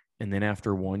be. And then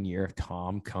after 1 year, if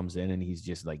Tom comes in and he's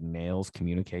just like nails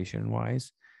communication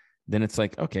wise, then it's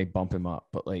like, okay, bump him up.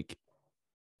 But like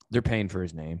they're paying for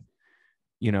his name.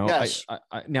 You know, yes.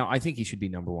 Now I think he should be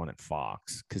number 1 at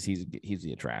Fox because he's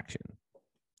the attraction.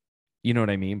 You know what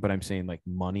I mean? But I'm saying like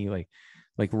money, like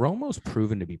Romo's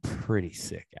proven to be pretty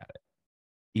sick at it.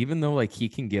 Even though like he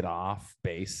can get off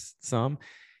base some,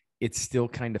 it's still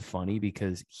kind of funny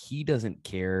because he doesn't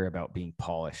care about being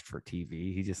polished for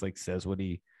TV. He just like says what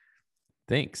he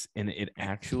thinks and it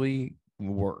actually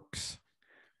works.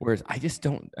 Whereas I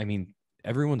mean,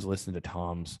 everyone's listened to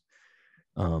Tom's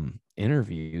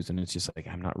interviews and it's just like,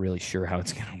 I'm not really sure how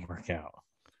it's going to work out.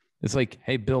 It's like,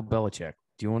 hey, Bill Belichick,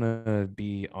 do you want to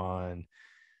be on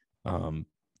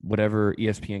whatever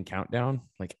ESPN countdown?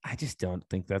 Like, I just don't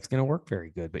think that's going to work very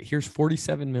good, but here's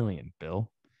 47 million, Bill.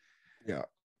 Yeah.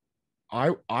 I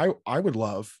would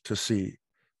love to see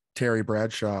Terry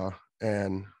Bradshaw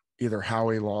and either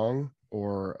Howie Long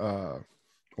or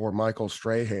Michael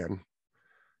Strahan.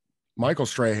 Michael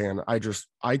Strahan,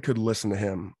 I could listen to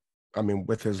him. I mean,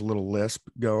 with his little lisp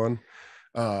going,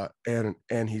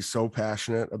 and he's so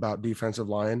passionate about defensive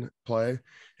line play.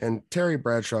 And Terry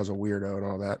Bradshaw's a weirdo and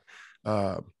all that.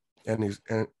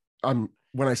 And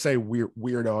when I say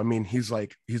weirdo, I mean he's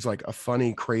like a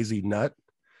funny, crazy nut.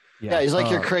 Yeah, he's like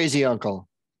your crazy uncle.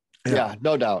 Yeah,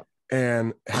 no doubt.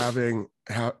 And having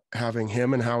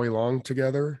him and Howie Long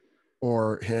together,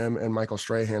 or him and Michael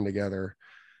Strahan together,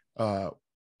 I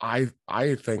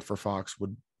think for Fox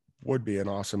would be an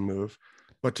awesome move.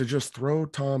 But to just throw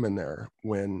Tom in there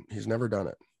when he's never done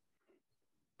it,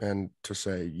 and to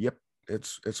say, yep,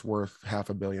 it's worth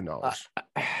 $500 million.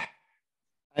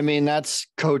 I mean, that's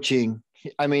coaching.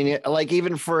 I mean, like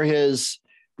even for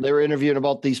they were interviewing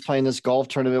about playing this golf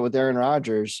tournament with Aaron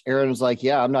Rodgers. Aaron was like,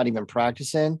 yeah, I'm not even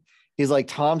practicing. He's like,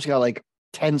 Tom's got like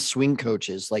 10 swing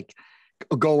coaches, like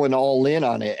going all in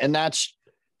on it. And that's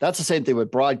the same thing with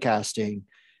broadcasting.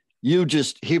 They'll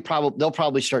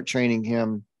probably start training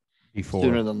him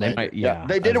sooner than later.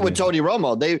 They did it with Tony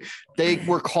Romo. They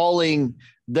were calling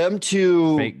them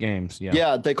to fake games.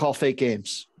 Yeah, they call fake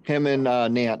games. Him and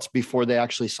Nance before they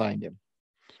actually signed him.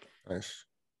 Nice.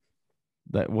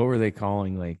 What were they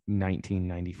calling, like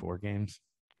 1994 games?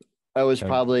 That was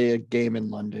probably a game in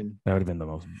London. That would have been the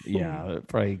most,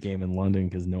 probably a game in London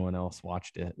because no one else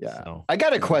watched it. Yeah. So. I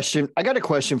got a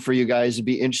question for you guys. It'd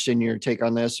be interesting in your take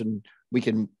on this, and we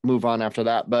can move on after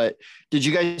that. But did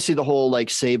you guys see the whole like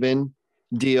Saban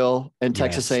deal and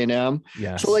Texas A&M?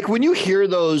 Yeah. So like when you hear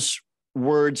those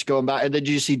words going back, and then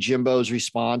did you see Jimbo's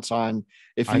response on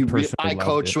I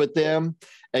coached with them,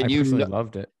 and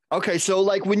loved it. Okay, so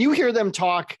like when you hear them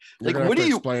talk, like what do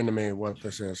you explain to me what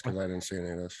this is, because I didn't see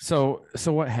any of this. So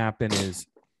what happened is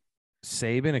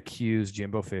Saban accused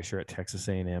Jimbo Fisher at Texas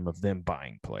A&M of them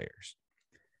buying players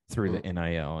through the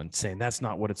NIL and saying that's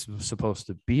not what it's supposed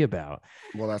to be about.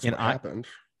 Well, that's what happened.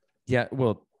 Yeah,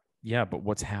 well, yeah, but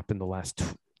what's happened the last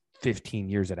 15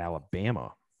 years at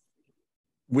Alabama?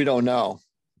 We don't know.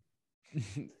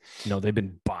 No, they've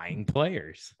been buying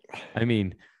players. I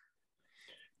mean,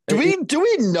 do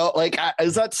we know? Like,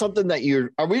 is that something that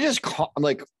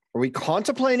are we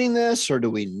contemplating this, or do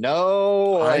we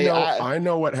know? I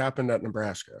know what happened at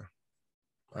Nebraska.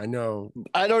 I know.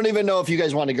 I don't even know if you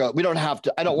guys want to go. We don't have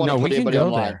to. I don't want to put anybody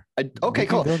online. Okay,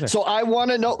 cool. So I want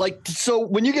to know, like, so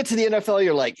when you get to the NFL,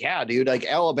 you're like, yeah, dude, like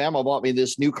Alabama bought me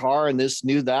this new car and this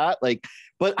new that. Like,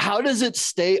 but how does it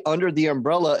stay under the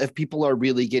umbrella if people are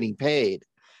really getting paid?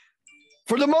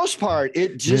 For the most part,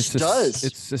 it just does.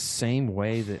 It's the same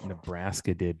way that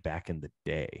Nebraska did back in the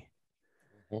day.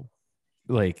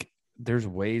 Like, there's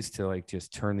ways to like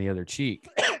just turn the other cheek.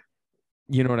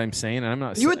 You know what I'm saying? And I'm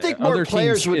not. You would think more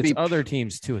players would be other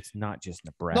teams too. It's not just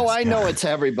Nebraska. No, I know it's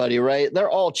everybody, right? They're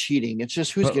all cheating. It's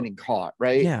just who's getting caught,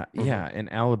 right? Yeah, yeah. In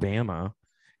Alabama,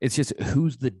 it's just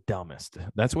who's the dumbest.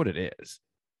 That's what it is.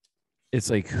 It's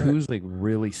like who's like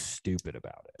really stupid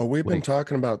about it. But we've been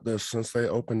talking about this since they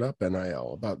opened up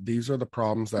NIL. About these are the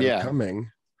problems that are coming,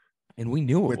 and we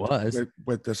knew it was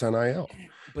with this NIL.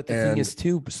 But the thing is,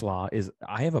 too, Slaw, is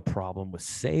I have a problem with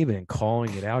Saban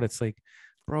calling it out. It's like,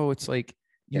 bro, it's like.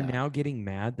 You're now getting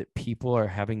mad that people are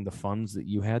having the funds that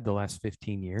you had the last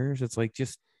 15 years. It's like,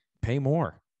 just pay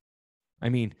more. I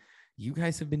mean, you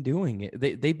guys have been doing it.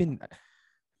 They've been,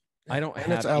 I don't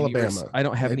have Alabama. I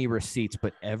don't have any receipts,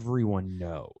 but everyone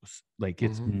knows. Like,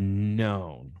 it's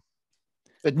known.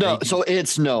 So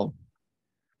it's known.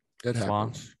 It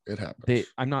happens. It happens.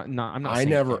 I'm not. I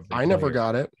never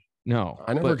got it. No,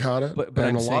 I never got it. But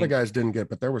and a lot of guys didn't get it,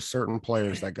 but there were certain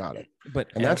players that got it.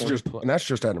 And that's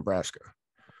just at Nebraska.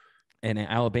 And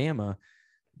Alabama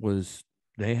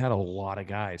they had a lot of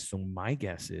guys. So my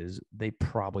guess is they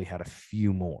probably had a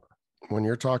few more. When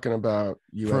you're talking about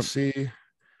USC,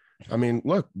 I mean,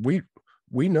 look, we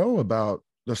know about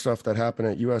the stuff that happened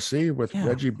at USC with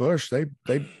Reggie Bush.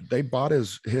 They bought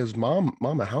his mom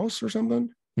a house or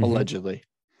something. Allegedly.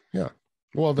 Yeah.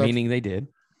 Well, meaning they did.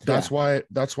 That's why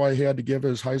he had to give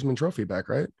his Heisman Trophy back,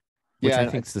 right? Which I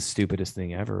think is the stupidest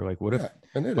thing ever. Like, what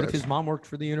if his mom worked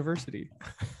for the university?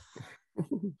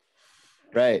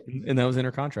 Right. And that was in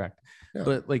her contract. Yeah.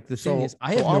 But like the thing is,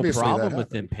 I have no problem with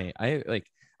them paying.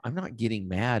 I'm not getting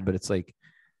mad, but it's like,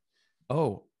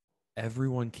 oh,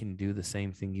 everyone can do the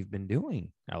same thing you've been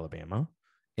doing, Alabama.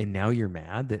 And now you're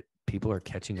mad that people are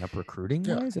catching up recruiting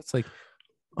wise. It's like,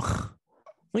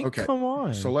 okay, come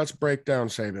on. So let's break down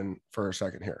Saban for a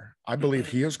second here. I believe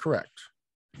he is correct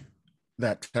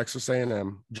that Texas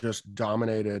A&M just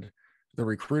dominated the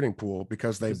recruiting pool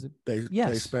because they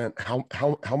spent how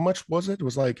much was it? It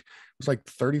was like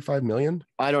 35 million.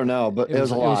 I don't know, but it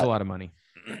was a lot. It was a lot of money.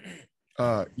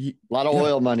 A lot of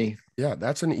oil money. Yeah,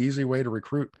 that's an easy way to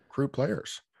recruit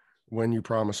players when you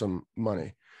promise them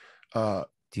money. Do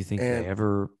you think they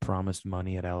ever promised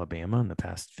money at Alabama in the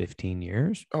past 15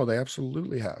 years? Oh, they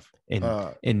absolutely have.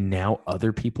 And now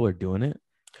other people are doing it.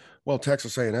 Well,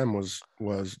 Texas A&M was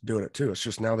doing it too. It's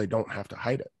just now they don't have to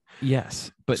hide it.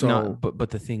 Yes, but So- but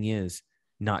the thing is,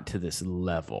 not to this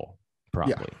level,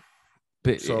 probably. Yeah.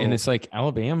 But So- and it's like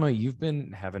Alabama, you've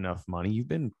been have enough money. You've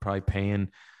been probably paying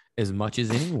as much as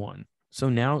anyone. So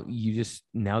now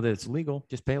now that it's legal,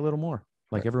 just pay a little more,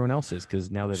 like everyone else is, because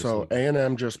now that So it's legal.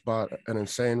 A&M just bought an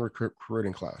insane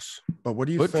recruiting class. But what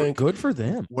do you Good think? good for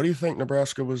them. What do you think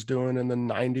Nebraska was doing in the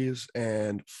 90s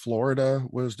and Florida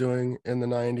was doing in the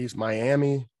 90s?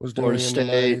 Miami was doing Florida in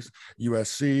the State. 90s.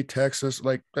 USC, Texas,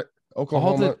 like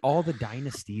Oklahoma, All the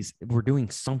dynasties were doing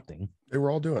something. they were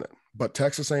all doing it. But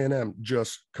Texas A&M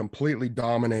just completely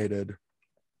dominated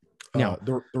Now,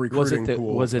 the Was recruiting it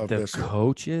pool. was it of the this year.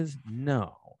 coaches?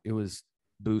 No, it was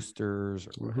boosters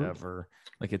or Mhm. whatever.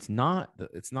 Like it's not.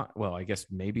 Well, I guess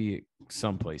maybe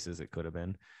some places it could have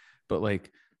been, but like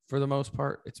for the most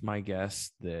part, it's my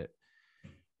guess that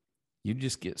you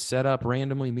just get set up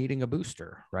randomly meeting a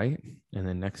booster, right? And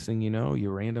then next thing you know, you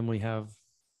randomly have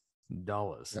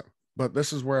dollars. Yeah. But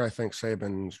this is where I think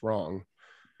Saban's wrong.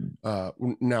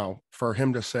 Now, for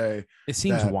him to say It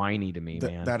seems that- whiny to me,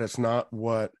 man. that it's not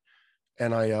what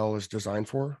NIL is designed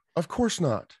for, of course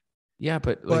not. Yeah,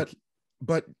 but like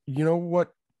But you know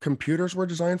what computers were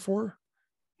designed for?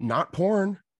 Not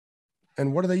porn.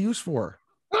 And what are they used for?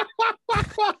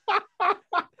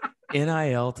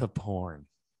 NIL to porn.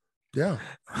 Yeah.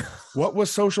 What was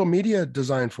social media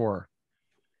designed for?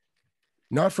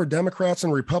 Not for Democrats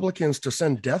and Republicans to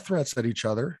send death threats at each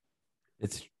other.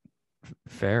 It's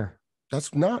fair.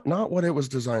 That's not what it was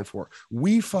designed for.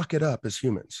 We fuck it up as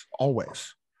humans,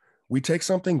 always. We take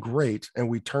something great and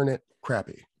we turn it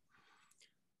crappy.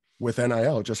 With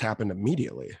NIL, it just happened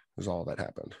immediately, is all that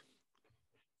happened.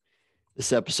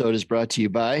 This episode is brought to you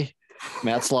by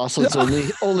Matt Slauson's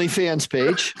OnlyFans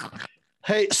page.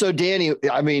 Hey, so Danny,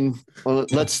 I mean, well,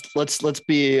 let's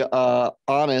be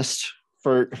honest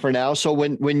for now. So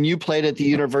when you played at the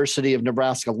University of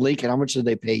Nebraska Lincoln, how much did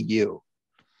they pay you?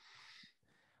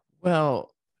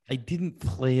 Well, I didn't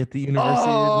play at the University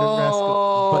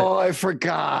Oh, of Nebraska, I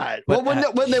forgot. but Well,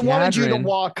 at when they wanted you to Chadron-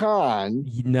 walk on.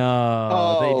 but no,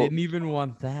 Oh. they didn't even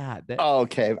want that. Oh,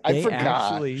 okay, I They forgot.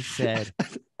 actually said,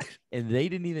 and they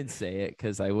didn't even say it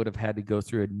because I would have had to go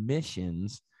through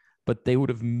admissions, but they would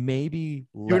have maybe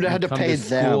would have had to come pay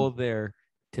school there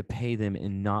to pay them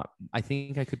and not. I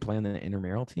think I could play on the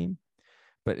intramural team,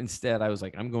 but instead I was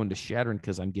like, I'm going to Chadron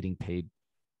because I'm getting paid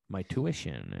my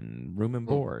tuition and room and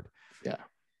board. Yeah.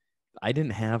 I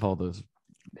didn't have all those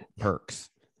perks.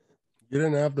 You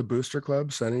didn't have the booster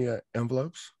club sending you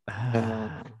envelopes?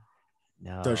 No.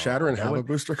 Does Chadron that have a would-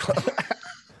 booster club?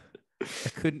 I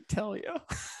couldn't tell you.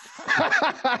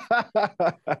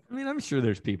 I mean, I'm sure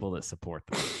there's people that support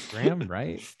the program,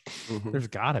 right? Mhm. There's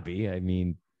got to be. I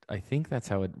mean, I think that's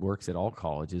how it works at all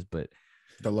colleges, but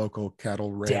The local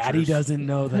cattle ranchers. Daddy doesn't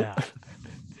know that.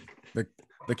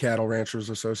 The Cattle Ranchers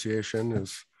Association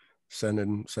is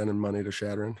sending money to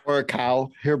Chadron. Or a cow.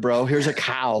 Here, bro. Here's a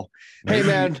cow. Hey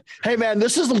man,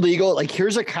 this is illegal. Like,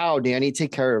 here's a cow, Danny.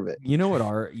 Take care of it. You know what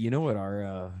our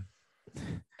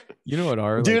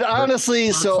Dude, honestly,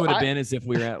 perks so would have I- been as if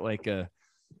we were at like a,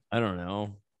 I don't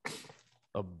know,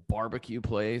 a barbecue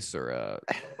place or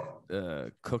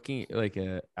a cooking, like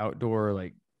a outdoor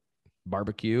like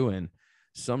barbecue, and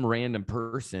some random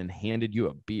person handed you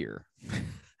a beer.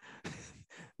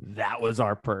 That was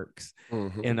our perks.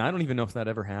 Mhm. And I don't even know if that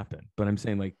ever happened, but I'm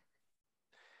saying like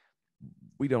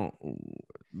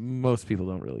most people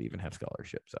don't really even have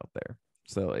scholarships out there.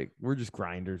 So like we're just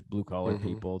grinders, blue collar Mhm.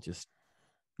 people, just,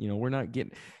 you know, we're not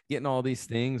getting all these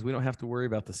things. We don't have to worry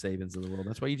about the Sabans of the world.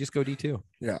 That's why you just go D2.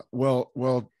 Yeah. Well,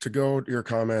 to go to your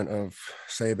comment of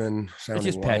Saban sounding It's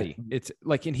just white- petty. It's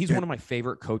like, and he's Yeah. one of my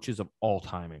favorite coaches of all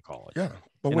time in college. Yeah.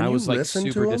 But And when I you was like listen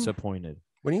super to him, disappointed.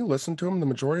 when you listen to him, the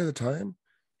majority of the time,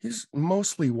 he's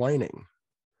mostly whining.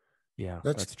 Yeah,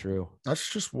 That's- that's true. That's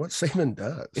just what Saban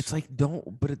does. It's like,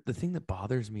 the thing that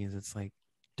bothers me is it's like,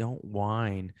 don't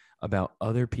whine about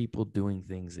other people doing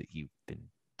things that you've been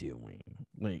doing.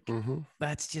 Like, Mhm.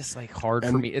 that's just like hard for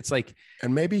And- me. It's like,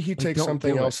 And maybe he takes don't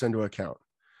something do it. else into account.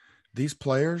 These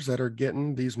players that are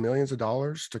getting these millions of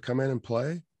dollars to come in and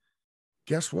play,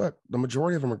 guess what? The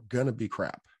majority of them are going to be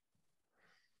crap.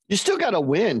 you still got to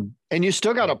win and you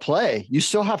still got to play. You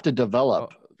still have to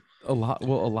develop. a lot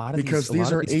of Because these,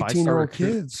 these a are lot of these 18-year-old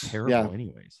five-star recruits kids. are terrible Yeah.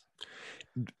 anyways.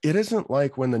 It isn't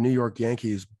like when the New York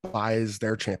Yankees buys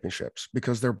their championships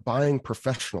because they're buying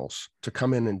professionals to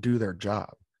come in and do their job.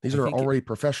 These I are think already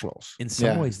professionals. In some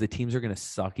Yeah. ways, the teams are going to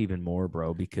suck even more,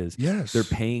 bro, because Yes. they're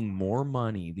paying more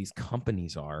money. These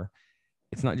companies are.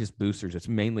 It's not just boosters.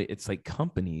 It's like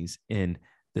companies, and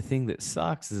the thing that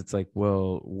sucks is it's like,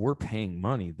 well, we're paying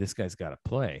money. This guy's got to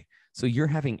play. So you're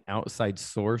having outside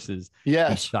sources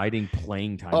Yes. deciding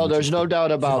playing time. Oh, there's no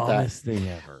doubt about that. Dumbest thing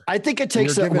ever. I think it And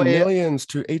takes you're giving away millions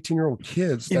to 18-year-old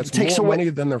kids. It That's takes more away- money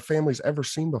than their family's ever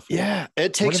seen before. Yeah, it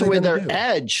What takes are they away gonna their do?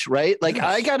 edge, right? Like Yes.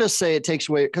 I gotta say, it takes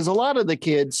away because a lot of the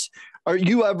kids are.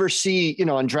 You ever see,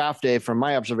 on draft day, from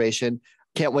my observation,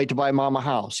 can't wait to buy mom a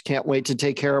house, can't wait to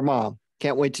take care of mom,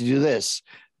 can't wait to do this.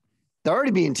 They're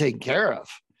already being taken care of,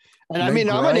 and I They mean,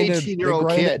 I'm an grinded- 18-year-old they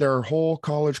grinded kid. their whole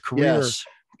college career Yes,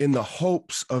 in the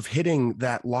hopes of hitting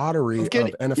that lottery of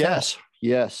NFL.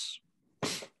 yes.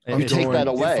 And You it's take going- that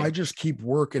away. If I just keep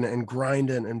working and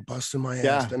grinding and busting my ass,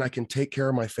 Yeah. then I can take care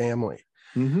of my family.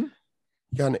 Mm-hmm.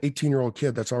 You got an 18-year-old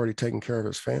kid that's already taking care of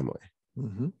his family.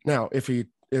 Mm-hmm. Now, if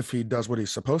he does what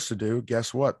he's supposed to do,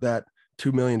 guess what? That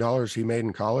 $2 million he made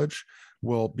in college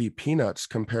will be peanuts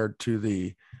compared to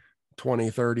the 20,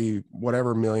 30,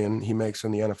 whatever million he makes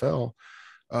in the NFL.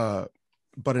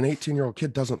 But an 18-year-old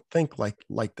kid doesn't think like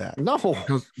that. No,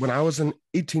 Because when I was an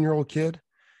 18-year-old kid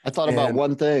I thought about And-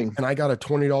 one thing. and I got a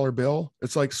 $20 bill,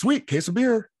 it's like, sweet, case of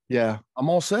beer. Yeah. I'm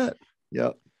all set.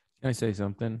 Yep. Can I say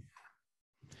something?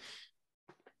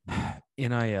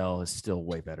 NIL is still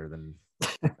way better than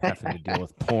having to deal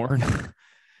with porn.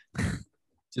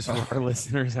 Just for our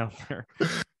listeners out there.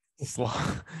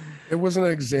 It was an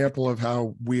example of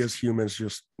how we as humans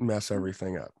just mess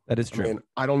everything up. That is I true. mean,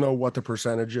 I don't know what the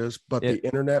percentage is, but the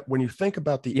internet, when you think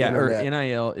about the Yeah, internet, or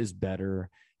NIL is better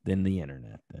than the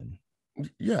internet then.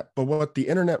 yeah, but what the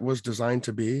internet was designed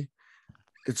to be,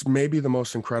 it's maybe the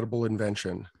most incredible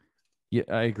invention. Yeah,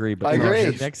 I agree. But I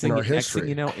agree. Next In thing, our next thing history.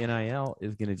 you know, NIL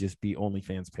is going to just be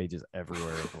OnlyFans pages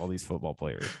everywhere of all these football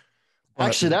players. But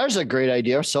Actually, that was a great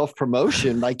idea.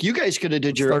 Self-promotion. Like you guys could have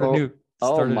did your Start a own. new.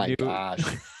 Oh start a my new- gosh.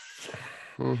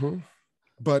 Mhm.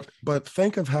 But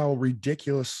think of how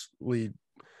ridiculously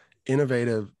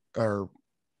innovative or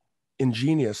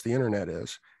ingenious the internet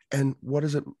is, and what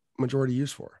is it majority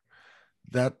used for?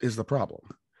 That is the problem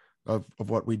of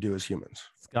what we do as humans.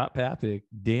 Scott Pappick,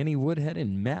 Danny Woodhead,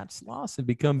 and Matt Slauson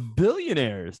become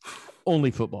billionaires.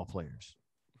 Only football players.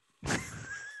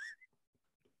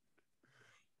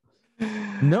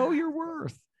 Know your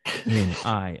worth.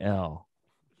 NIL.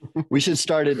 We should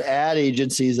start an ad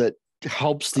agency that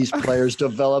helps these players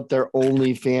develop their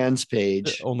OnlyFans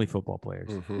page. Only football players.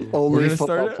 Mhm. Only gonna start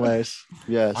football it? players.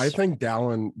 Yes. I think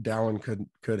Dallin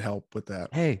could help with that.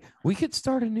 Hey, we could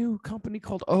start a new company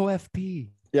called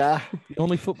OFP. Yeah.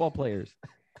 Only football players.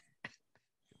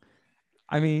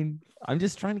 I mean, I'm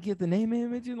just trying to get the name,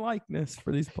 image, and likeness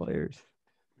for these players.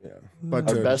 Yeah, but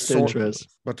Our to best sort-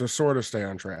 interest. But to sort of stay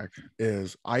on track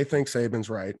is, I think Saban's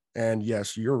right, and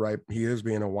yes, you're right. He is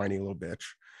being a whiny little bitch.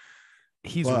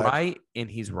 He's But- right and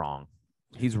he's wrong.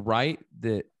 He's right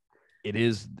that it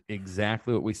is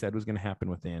exactly what we said was going to happen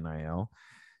with the NIL.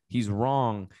 He's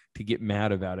wrong to get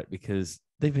mad about it because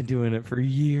they've been doing it for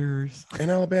years.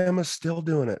 And Alabama's still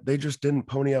doing it. They just didn't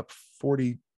pony up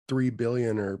 43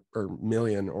 billion or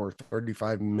million or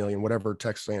 35 million, whatever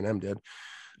Texas A&M did.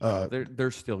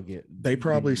 They're still getting. They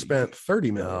probably spent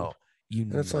 30 million. No, you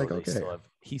And it's know like, they okay. still have-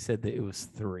 he said that it was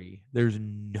 3. There's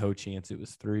no chance it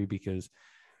was 3 because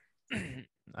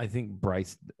I think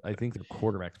their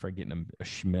quarterback's probably getting a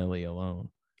schmelly alone.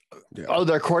 Yeah. Oh,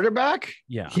 their quarterback?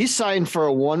 Yeah, He signed for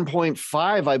a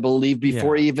 1.5, I believe,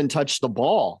 before Yeah. he even touched the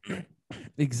ball.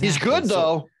 exactly. He's good So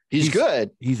though. He's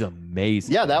good. He's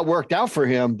amazing. Yeah, that worked out for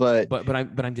him, but But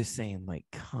I'm just saying, like,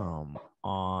 come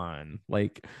on,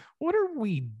 like, what are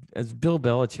we? As Bill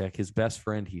Belichick, his best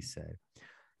friend, he said,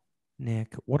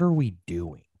 Nick, what are we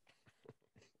doing?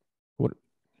 What,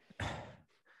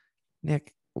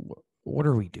 Nick? What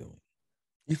are we doing?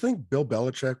 You think Bill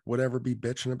Belichick would ever be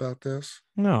bitching about this?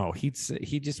 No, he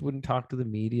just wouldn't talk to the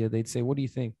media. They'd say, "What do you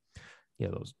think?" Yeah,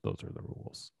 those are the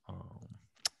rules.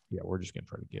 Yeah, we're just gonna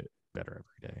try to get better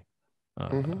every day.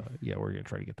 Yeah, we're gonna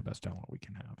try to get the best talent we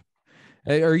can have.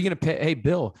 Hey, are you gonna pay? Hey,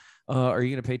 Bill, are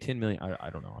you gonna pay 10 million? I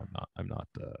don't know. I'm not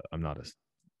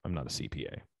a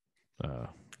CPA.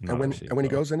 And when he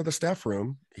goes into the staff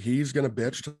room, he's going to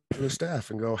bitch to the staff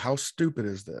and go, "How stupid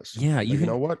is this?" Yeah, But you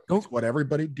know what? It's what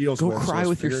everybody deals go with. so cry let's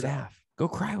with your figure it out. staff. Go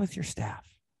cry with your staff.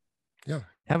 Yeah.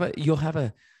 You'll have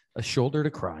a shoulder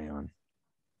to cry on.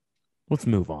 Let's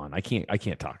move on. I can't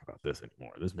talk about this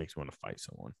anymore. This makes me want to fight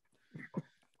someone. all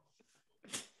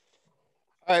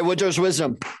right, Woodrow's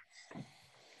wisdom.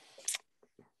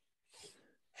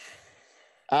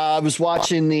 I was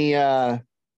watching the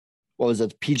what was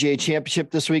it, PGA Championship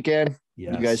this weekend.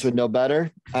 Yes. You guys would know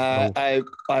better. I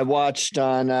watched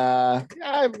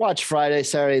I watched Friday,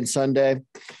 Saturday, and Sunday,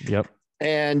 Yep.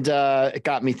 and it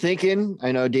got me thinking.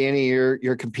 I know, Danny,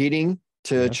 you're competing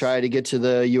to try to get to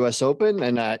the US Open.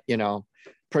 And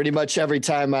pretty much every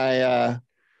time I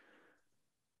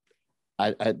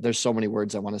there's so many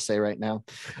words I want to say right now.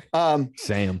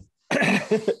 Sam.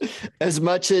 As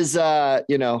much as,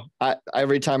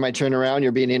 every time I turn around,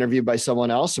 you're being interviewed by someone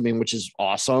else. I mean, which is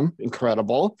awesome.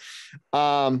 Incredible.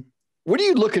 What are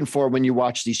you looking for when you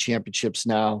watch these championships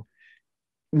now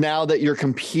that you're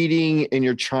competing and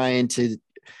you're trying to,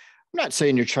 I'm not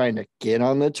saying you're trying to get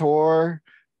on the tour,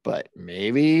 but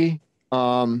maybe,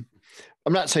 I'm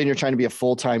not saying you're trying to be a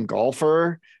full-time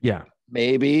golfer. Yeah.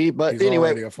 Maybe, but he's anyway,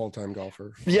 already a full-time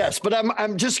golfer. Yes, but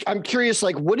I'm curious,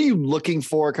 like, what are you looking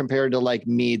for compared to like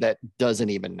me that doesn't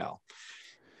even know?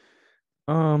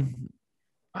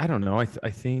 I don't know. I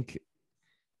think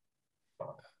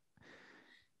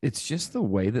it's just the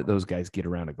way that those guys get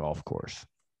around a golf course.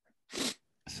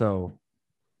 So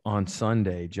on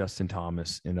Sunday, Justin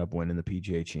Thomas ended up winning the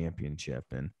PGA Championship,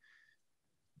 and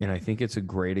I think it's a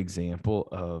great example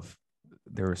of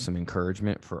there was some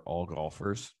encouragement for all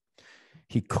golfers.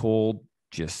 He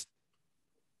just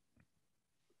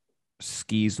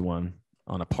skis one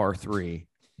on a par 3,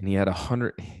 and he had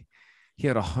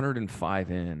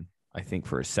 105 in, I think,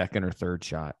 for a second or third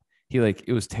shot. It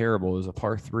was terrible. It was a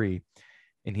par 3.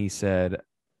 And he said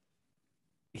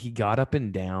he got up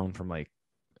and down from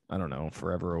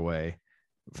forever away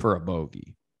for a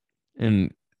bogey.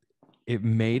 And it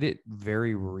made it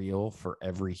very real for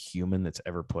every human that's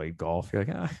ever played golf. You're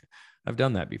like, I've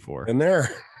done that before.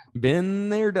 Been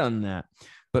there, done that.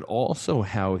 But also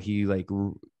how he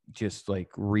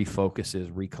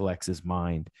refocuses, recollects his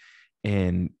mind,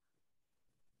 and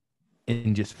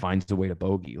just finds a way to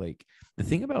bogey. Like, the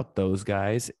thing about those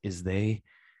guys is they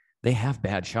have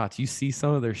bad shots. You see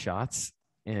some of their shots,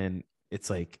 and it's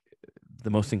like the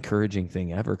most encouraging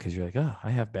thing ever, because you're like, oh,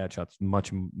 I have bad shots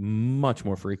much, much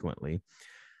more frequently.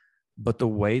 But the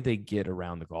way they get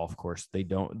around the golf course,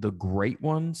 the great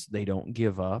ones, they don't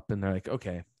give up, and they're like,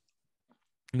 okay,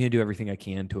 I'm going to do everything I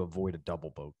can to avoid a double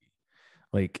bogey.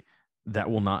 Like, that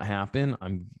will not happen.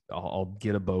 I'll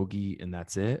get a bogey, and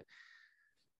that's it.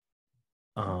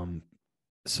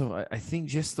 So I think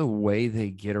just the way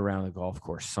they get around the golf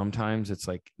course, sometimes it's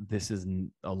like,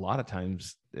 a lot of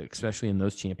times, especially in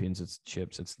those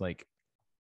championships, it's like,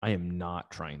 I am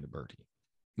not trying to birdie.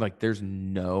 Like, there's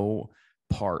no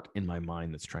part in my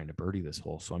mind that's trying to birdie this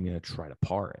hole, so I'm going to try to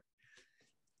par it.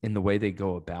 And the way they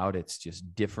go about it's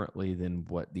just differently than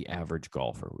what the average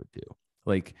golfer would do.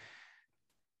 Like,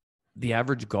 the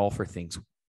average golfer thinks,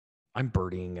 I'm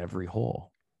birdieing every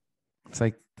hole. It's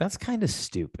like, that's kind of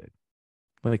stupid.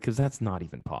 Because that's not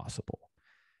even possible.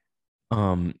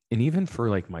 And even for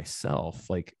like myself,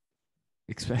 like,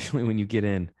 especially when you get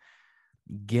in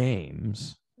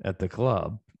games at the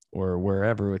club or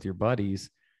wherever with your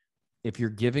buddies, if you're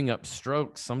giving up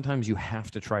strokes, sometimes you have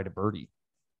to try to birdie.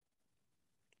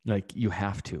 Like, you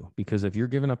have to, because if you're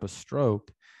giving up a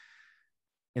stroke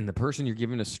and the person you're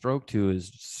giving a stroke to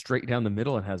is straight down the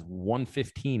middle and has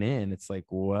 115 in, it's like,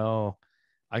 well,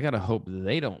 I got to hope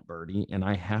they don't birdie and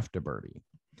I have to birdie.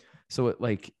 So it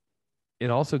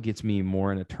also gets me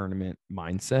more in a tournament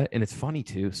mindset. And it's funny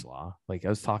too, Slaw. Like, I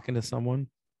was talking to someone.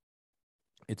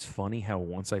 It's funny how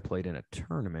once I played in a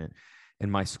tournament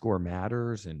and my score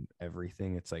matters and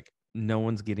everything, it's like no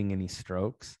one's getting any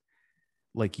strokes.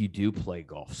 Like, you do play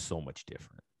golf so much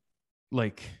different.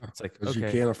 Like, it's like, because okay,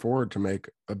 you can't afford to make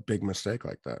a big mistake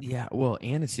like that. Yeah, well,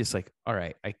 and it's just like, all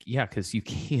right, because you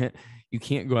can't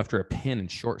go after a pin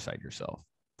and short side yourself.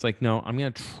 It's like, no, I'm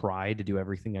going to try to do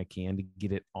everything I can to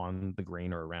get it on the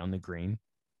green or around the green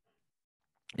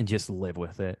and just live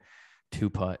with it,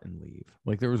 2-putt and leave.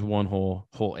 Like, there was one hole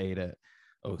 8 at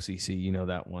OCC, you know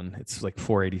that one. It's like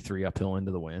 483 uphill into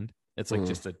the wind. It's like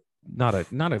just not a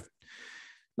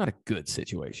good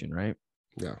situation, right?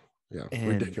 Yeah.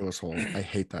 Ridiculous hole. I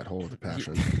hate that hole with a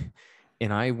passion.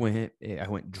 And I went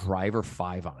driver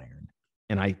 5-iron,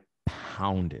 and I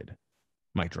pounded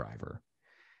my driver.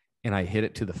 And I hit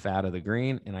it to the fat of the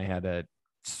green, and I had a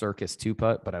circus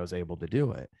 2-putt, but I was able to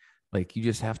do it. Like, you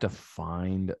just have to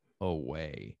find a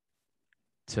way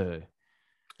to.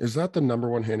 Is that the number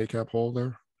one handicap hole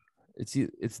there?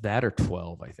 It's that or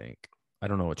 12, I think. I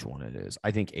don't know which one it is.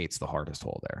 I think 8's the hardest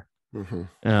hole there. Mm-hmm.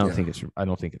 And I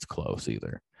don't think it's close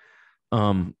either.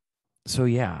 So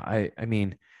yeah, I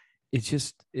mean,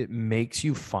 it makes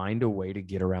you find a way to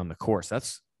get around the course.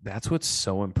 That's what's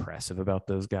so impressive about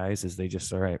those guys, is they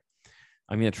just, all right,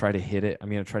 I'm going to try to hit it. I'm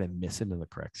going to try to miss it in the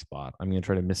correct spot. I'm going to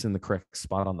try to miss in the correct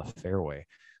spot on the fairway,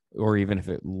 or even if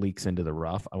it leaks into the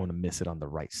rough, I want to miss it on the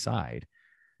right side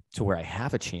to where I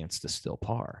have a chance to still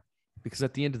par. Because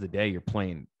at the end of the day, you're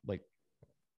playing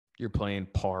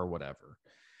par, whatever.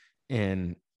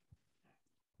 And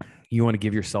you want to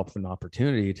give yourself an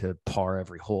opportunity to par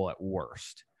every hole at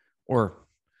worst, or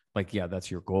like, yeah, that's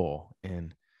your goal.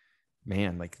 And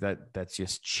man, like that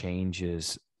just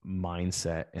changes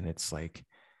mindset. And it's like,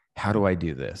 how do I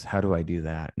do this? How do I do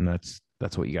that? And that's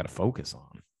what you got to focus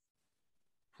on.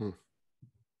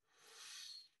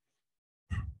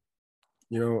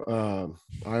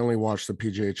 I only watched the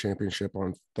PGA Championship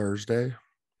on Thursday,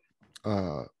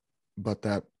 but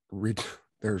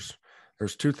there's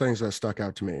two things that stuck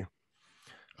out to me.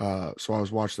 So I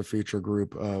was watching the feature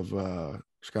group of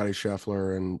Scotty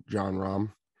Scheffler and John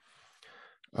Rahm,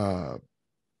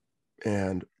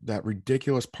 and that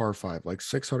ridiculous par 5, like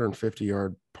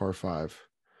 650-yard par 5,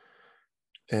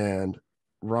 and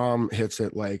Rahm hits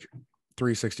it like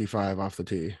 365 off the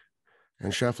tee,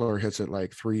 and Scheffler hits it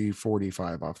like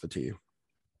 345 off the tee.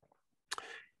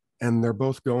 And they're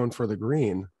both going for the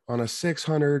green on a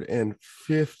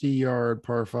 650-yard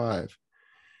par 5.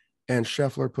 And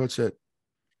Scheffler puts it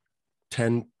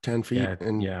 10 feet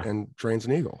and drains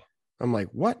an eagle. I'm like,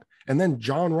 what? And then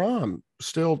John Rahm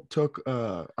still took,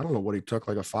 I don't know what he took,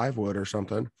 like a 5-wood or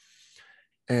something.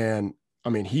 And I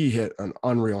mean, he hit an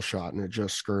unreal shot and it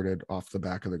just skirted off the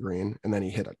back of the green. And then he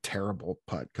hit a terrible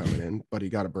putt coming in, but he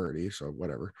got a birdie. So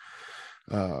whatever.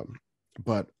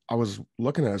 But I was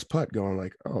looking at his putt going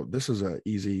like, oh, this is an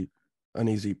easy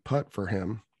putt for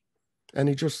him. And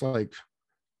he just like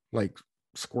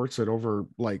squirts it over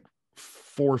like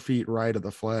 4 feet right of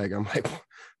the flag. I'm like,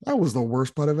 that was the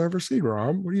worst putt I've ever seen,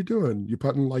 Rahm. What are you doing? You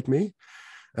putting like me?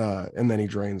 And then he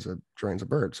drains a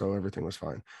bird. So everything was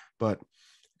fine. But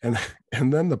and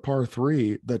then the par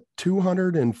 3, the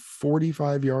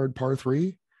 245-yard par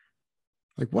 3.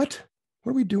 Like, what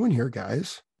are we doing here,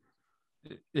 guys?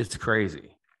 It's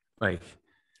crazy. Like,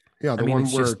 yeah, the one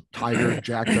where Tiger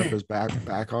jacked up his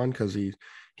back on because he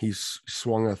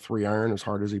swung a 3-iron as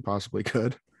hard as he possibly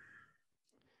could.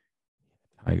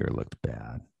 Tiger looked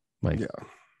bad. Like,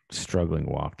 struggling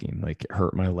walking. Like, it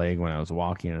hurt my leg when I was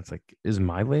walking. It's like, is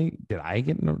my leg? Did I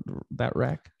get in that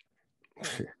wreck?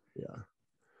 Yeah.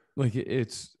 Like,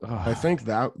 it's. I think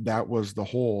that was the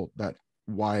hole that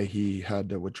why he had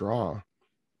to withdraw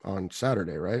on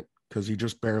Saturday, right? Because he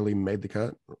just barely made the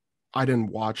cut. I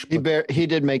didn't watch. He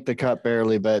did make the cut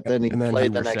barely, but then he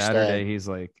played the next Saturday. day. He's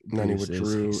like, and then he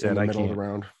withdrew in the middle of the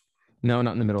round. No,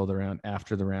 not in the middle of the round.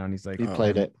 After the round, he's like, he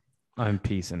played it. I'm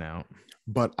peacing out.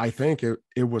 But I think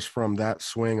it was from that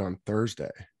swing on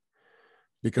Thursday,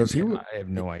 because I have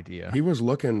no idea. He was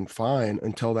looking fine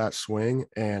until that swing,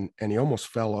 and he almost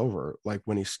fell over. Like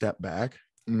when he stepped back,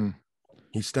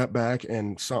 he stepped back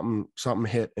and something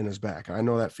hit in his back. I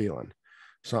know that feeling.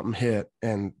 Something hit,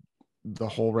 and the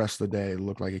whole rest of the day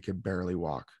looked like he could barely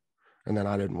walk. And then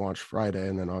I didn't watch Friday,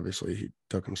 and then obviously he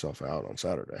took himself out on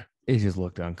Saturday. It just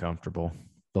looked uncomfortable.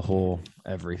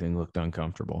 Everything looked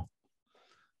uncomfortable.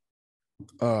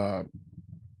 But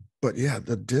yeah,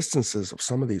 the distances of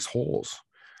some of these holes.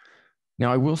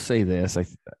 Now I will say this: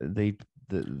 they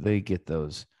get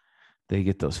those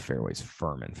fairways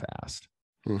firm and fast.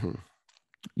 Mm-hmm.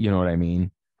 You know what I mean?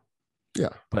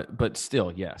 Yeah. But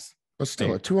still, yes. But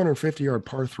still, a 250-yard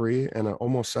par 3 and an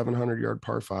almost 700-yard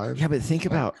par 5. Yeah, but think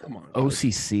about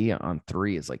OCC on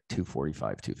 3 is like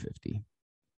 245, 250.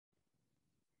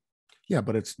 Yeah,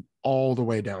 but it's all the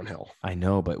way downhill. I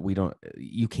know, but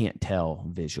you can't tell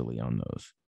visually on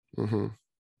those. Mm-hmm.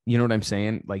 You know what I'm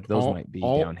saying? Like those might be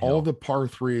downhill. All the par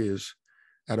 3s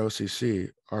at OCC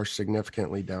are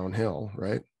significantly downhill,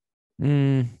 right?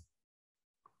 And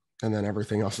then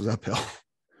everything else is uphill.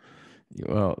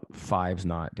 Well, 5's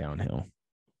not downhill.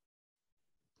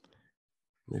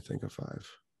 Let me think of 5.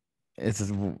 It's,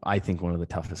 I think, one of the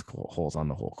toughest holes on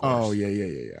the whole course. Oh,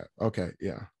 yeah. Okay,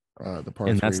 yeah. The par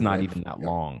 3, and that's not even that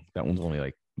long. That one's only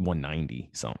like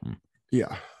 190 something.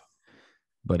 Yeah.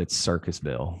 But it's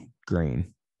Circusville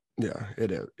green. Yeah,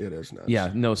 it is nuts. Yeah,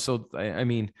 no. So I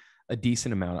mean, a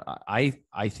decent amount. I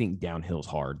think downhill's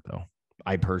hard though.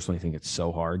 I personally think it's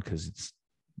so hard because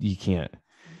you can't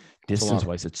distance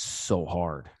wise. It's so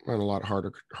hard and a lot harder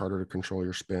to control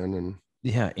your spin and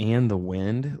and the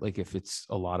wind. Like if it's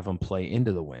a lot of them play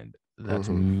into the wind, that's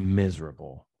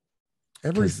miserable.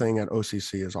 Everything at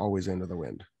OCC is always into the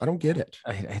wind. I don't get it.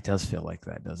 It does feel like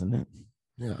that, doesn't it?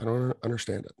 Yeah, I don't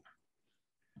understand it.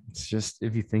 It's just,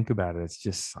 if you think about it, it's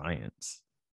just science.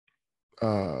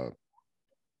 I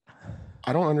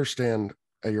don't understand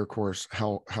at your course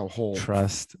how whole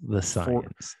trust the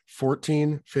science.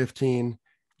 14, 15,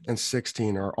 and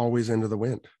 16 are always into the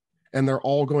wind, and they're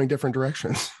all going different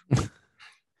directions.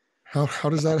 How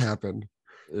does that happen?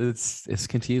 It's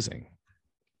confusing.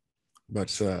 But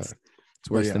It's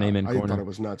worse than Amen I Corner. thought it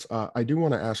was nuts. I do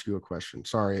want to ask you a question.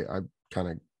 Sorry, I kind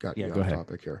of got you off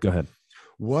topic here. Go ahead.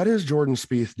 What is Jordan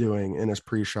Spieth doing in his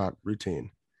pre-shot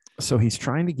routine? So he's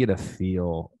trying to get a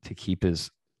feel to keep his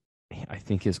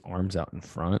arms out in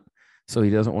front, so he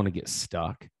doesn't want to get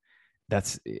stuck.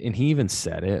 And he even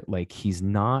said it, like,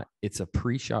 it's a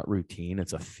pre-shot routine.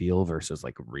 It's a feel versus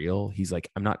like real. He's like,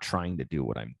 I'm not trying to do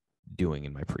what I'm doing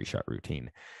in my pre-shot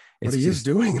routine. But he is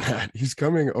doing that. He's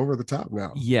coming over the top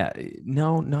now. Yeah.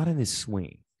 No, not in his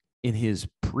swing. In his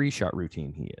pre-shot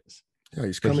routine, he is. Yeah,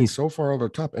 he's coming so far over the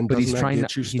top. And doesn't that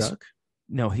get you stuck?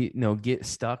 Get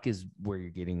stuck is where you're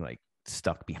getting like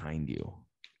stuck behind you.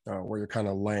 Where you're kind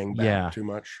of laying back too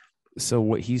much. So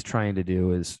what he's trying to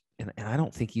do is, and I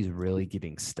don't think he's really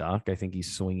getting stuck. I think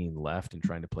he's swinging left and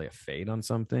trying to play a fade on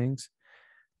some things.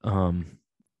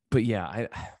 But yeah,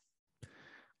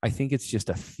 I think it's just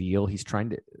a feel. He's trying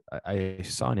to, I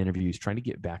saw an interview. He's trying to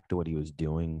get back to what he was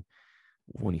doing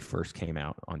when he first came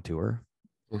out on tour.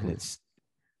 Mm-hmm. And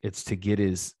it's to get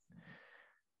his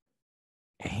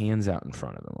hands out in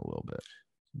front of him a little bit.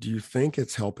 Do you think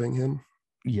it's helping him?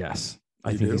 Yes.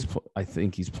 I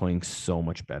think he's playing so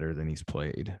much better than he's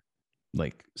played.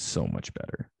 Like, so much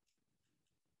better.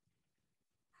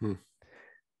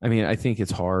 I mean, I think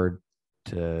it's hard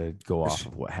to go off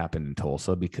of what happened in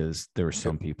Tulsa, because there were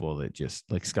some people that just,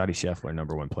 like Scotty Scheffler,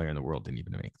 number one player in the world, didn't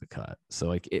even make the cut. So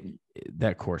like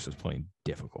that course was playing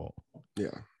difficult.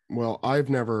 Yeah. Well, I've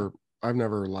never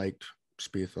liked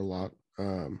Spieth a lot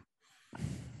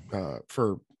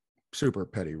for super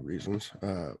petty reasons.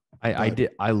 I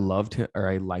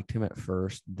liked him at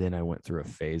first. Then I went through a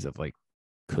phase of like,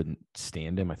 couldn't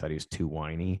stand him. I thought he was too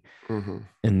whiny. Mm-hmm.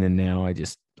 And then now I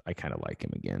kind of like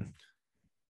him again.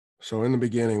 So in the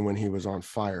beginning, when he was on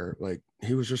fire, like,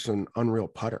 he was just an unreal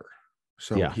putter.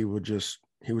 So he would just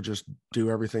do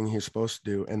everything he's supposed to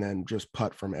do and then just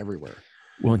putt from everywhere.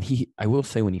 Well, and I will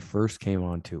say, when he first came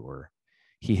on tour,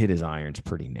 he hit his irons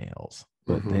pretty nails.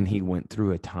 But then he went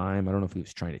through a time, I don't know if he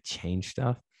was trying to change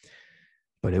stuff,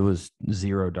 but it was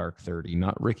 0 dark 30,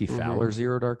 not Ricky Fowler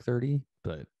 0 dark 30,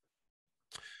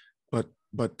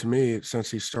 but to me, since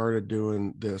he started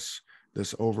doing this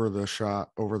over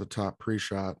the top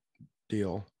pre-shot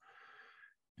deal,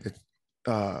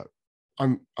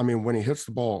 when he hits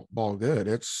the ball good,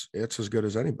 it's as good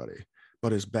as anybody.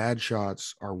 But his bad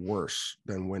shots are worse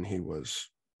than when he was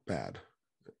bad.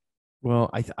 Well,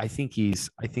 I think he's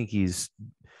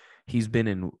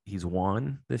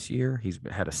won this year. He's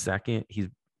had a second. He's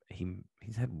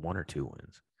had 1 or 2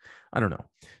 wins. I don't know,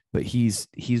 but he's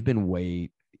been way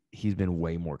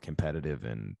more competitive,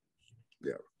 and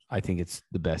I think it's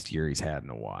the best year he's had in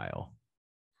a while.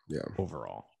 Yeah,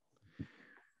 overall.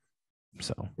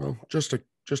 So, well, just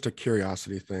a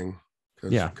curiosity thing,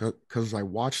 because I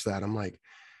watched that, I'm like,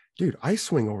 dude, I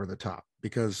swing over the top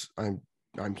because I'm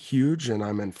huge and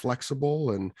I'm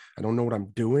inflexible and I don't know what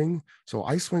I'm doing. So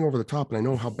I swing over the top and I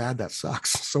know how bad that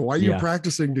sucks. So why are you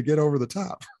practicing to get over the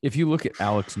top? If you look at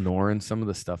Alex Noren, some of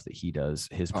the stuff that he does,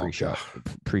 his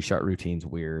pre-shot routine's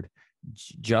weird.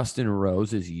 Justin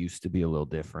Rose's used to be a little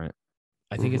different.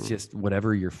 I think it's just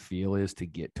whatever your feel is to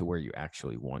get to where you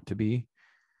actually want to be.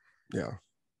 Yeah.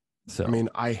 So, I mean,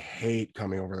 I hate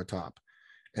coming over the top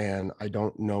and I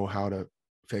don't know how to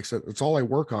fix it. It's all I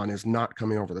work on is not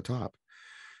coming over the top.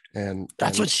 And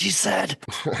that's what she said.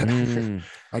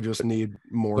 I just need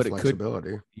more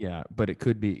flexibility. But it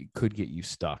could get you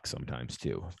stuck sometimes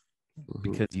too,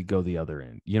 because you go the other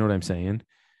end. You know what I'm saying?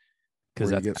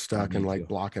 Because you get stuck and like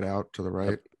block it out to the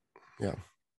right. Yeah.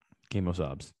 Game of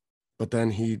subs. But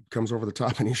then he comes over the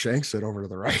top and he shanks it over to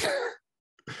the right.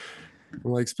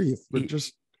 I'm like, Spieth, but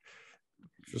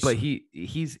but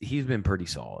he's been pretty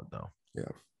solid though. Yeah.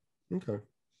 Okay.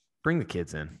 Bring the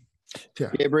kids in.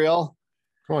 Yeah. Gabriel.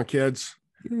 Come on, kids.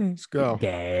 Let's go.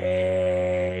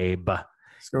 Gabe.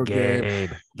 Let's go,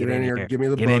 Gabe. Get in here. Give me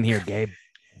the book. Get in here, Gabe.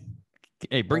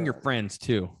 Hey, bring your friends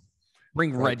too.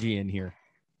 Bring Reggie in here.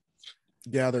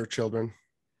 Gather children.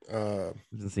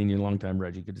 Haven't seen you in a long time,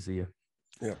 Reggie. Good to see you.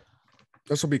 Yeah.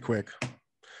 This will be quick.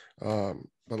 But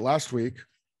last week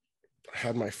I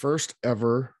had my first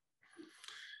ever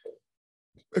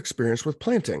experience with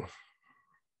planting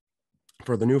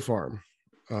for the new farm.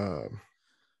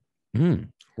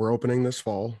 We're opening this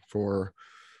fall for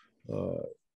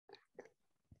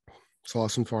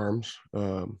Slauson Farms.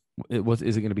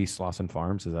 Is it going to be Slauson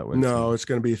Farms? Is that what? No, it's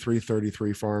going to be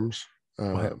 333 Farms.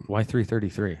 Why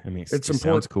 333? I mean, it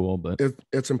sounds cool, but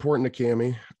it's important to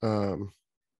Cammie.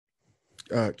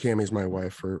 Cammie's my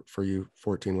wife for you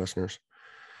 14 listeners.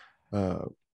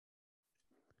 So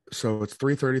it's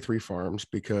 333 Farms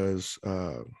because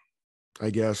I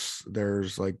guess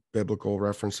there's like biblical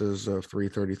references of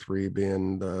 333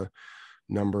 being the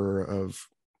number of,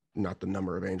 not the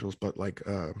number of angels, but like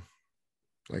a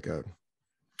uh,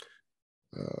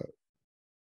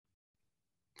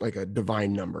 like a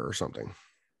divine number or something.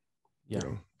 Yeah. You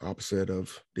know, opposite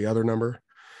of the other number.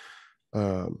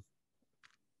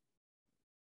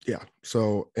 Yeah.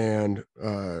 So, and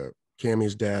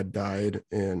Cammie's dad died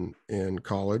in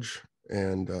college,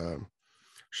 and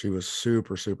she was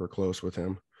super, super close with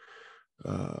him.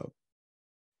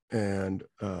 And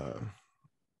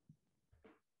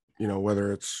you know,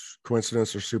 whether it's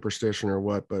coincidence or superstition or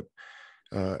what, but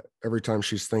every time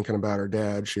she's thinking about her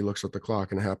dad, she looks at the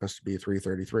clock and it happens to be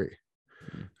 3:33.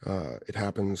 It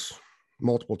happens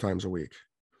multiple times a week.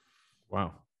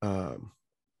 Wow.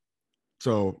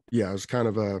 So yeah, it's kind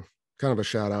of a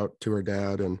shout out to her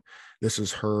dad, and this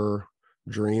is her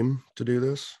dream to do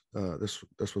this.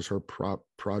 This was her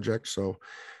project. So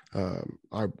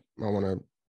I want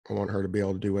her to be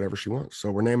able to do whatever she wants.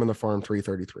 So we're naming the farm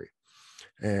 333,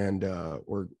 and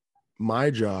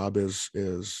my job is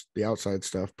the outside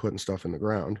stuff, putting stuff in the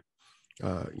ground,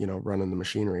 you know, running the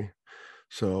machinery.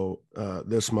 So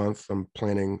this month I'm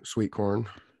planting sweet corn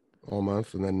all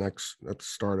month, and then at the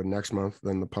start of next month,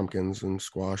 then the pumpkins and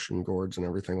squash and gourds and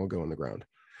everything will go in the ground.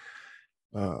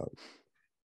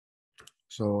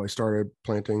 So I started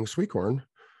planting sweet corn,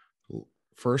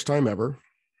 first time ever,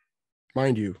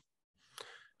 mind you.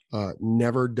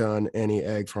 Never done any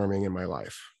egg farming in my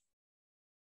life.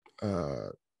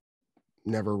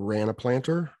 Never ran a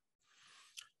planter.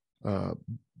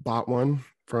 Bought one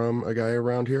from a guy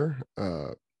around here.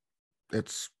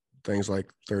 It's things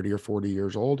like 30 or 40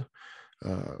 years old.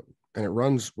 And it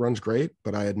runs great,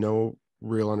 but I had no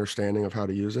real understanding of how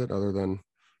to use it, other than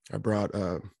I brought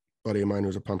a buddy of mine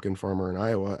who's a pumpkin farmer in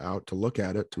Iowa out to look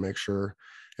at it to make sure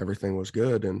everything was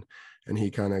good. And he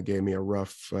kind of gave me a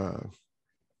rough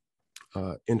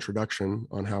introduction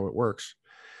on how it works.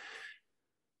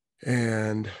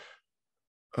 And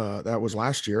that was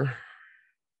last year.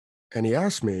 And he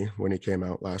asked me when he came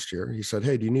out last year, he said,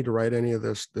 "Hey, do you need to write any of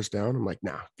this down?" I'm like,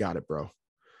 "Nah, got it, bro.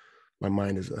 My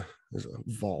mind is a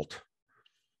vault.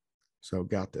 So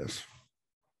got this."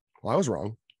 Well, I was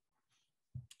wrong.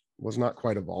 It was not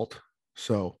quite a vault.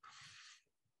 So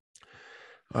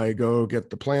I go get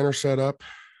the planter set up,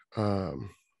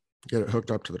 get it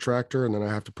hooked up to the tractor, and then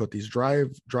I have to put these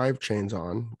drive chains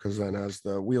on, because then as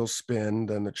the wheels spin,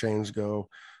 then the chains go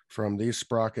from these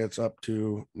sprockets up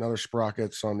to another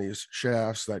sprockets on these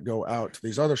shafts that go out to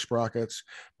these other sprockets,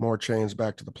 more chains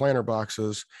back to the planter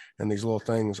boxes, and these little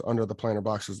things under the planter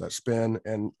boxes that spin,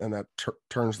 and that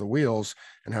turns the wheels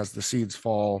and has the seeds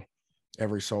fall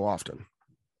every so often.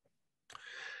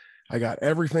 I got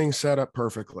everything set up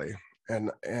perfectly,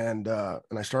 and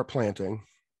I start planting,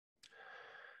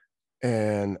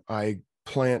 and I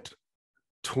plant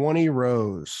 20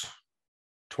 rows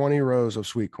of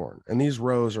sweet corn. And these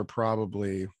rows are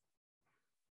probably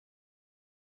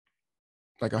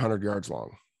like 100 yards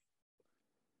long.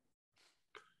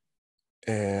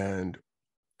 And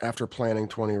after planting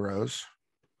 20 rows,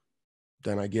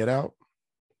 then I get out,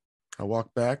 I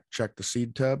walk back, check the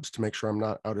seed tubs to make sure I'm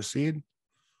not out of seed.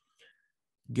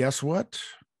 Guess what?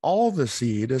 All the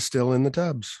seed is still in the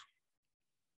tubs.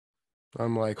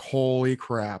 I'm like, holy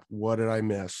crap, what did I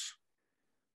miss?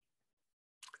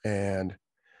 And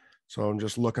so I'm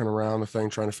just looking around the thing,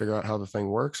 trying to figure out how the thing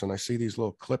works. And I see these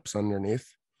little clips underneath.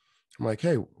 I'm like,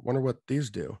 hey, wonder what these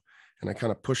do. And I kind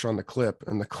of push on the clip,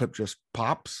 and the clip just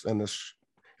pops, and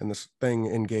this thing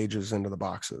engages into the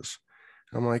boxes.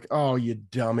 I'm like, oh, you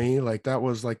dummy. Like, that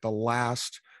was like the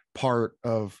last part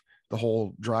of the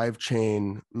whole drive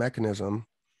chain mechanism.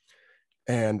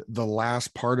 And the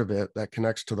last part of it that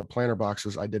connects to the planter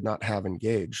boxes, I did not have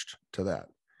engaged to that.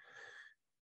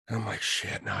 And I'm like,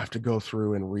 shit, now I have to go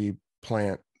through and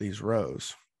replant these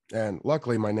rows. And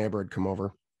luckily my neighbor had come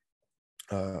over,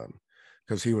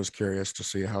 because he was curious to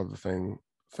see how the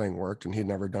thing worked, and he'd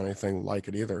never done anything like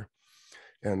it either.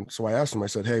 And so I asked him, I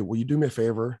said, hey, will you do me a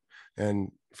favor?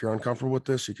 And if you're uncomfortable with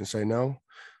this, you can say no.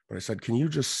 But I said, can you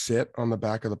just sit on the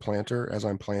back of the planter as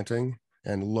I'm planting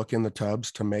and look in the tubs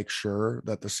to make sure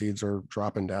that the seeds are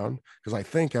dropping down? Because I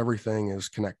think everything is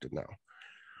connected now.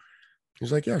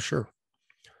 He's like, yeah, sure.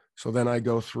 So then I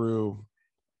go through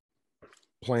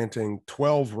planting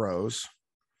 12 rows,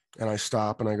 and I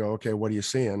stop and I go, okay, what are you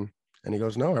seeing? And he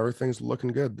goes, no, everything's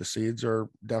looking good. The seeds are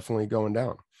definitely going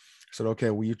down. I said, okay,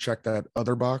 will you check that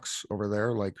other box over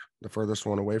there, like the furthest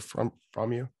one away from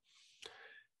you?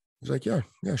 He's like, yeah,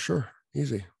 sure.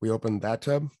 Easy. We opened that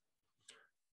tub.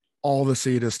 All the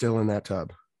seed is still in that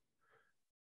tub.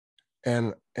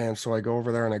 And so I go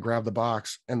over there and I grab the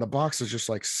box, and the box is just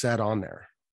like set on there.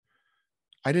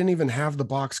 I didn't even have the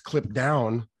box clipped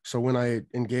down. So when I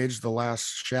engaged the last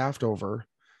shaft over,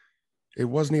 it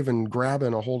wasn't even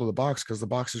grabbing a hold of the box because the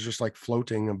box is just like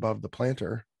floating above the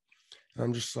planter. And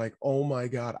I'm just like, oh my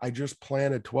God, I just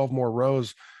planted 12 more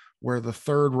rows where the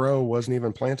third row wasn't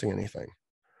even planting anything.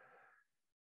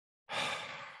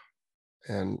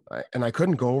 And I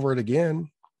couldn't go over it again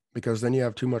because then you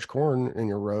have too much corn in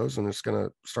your rows and it's going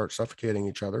to start suffocating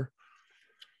each other.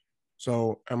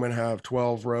 So I'm going to have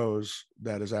 12 rows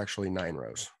that is actually 9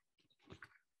 rows.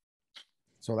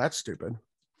 So that's stupid.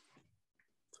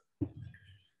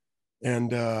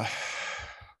 And That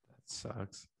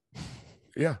sucks.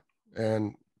 yeah.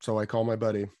 And so I call my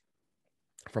buddy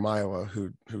from Iowa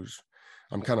who's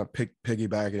I'm kind of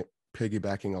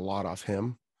piggybacking a lot off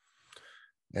him.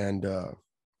 And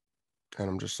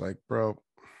I'm just like, bro,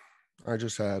 I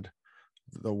just had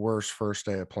the worst first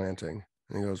day of planting.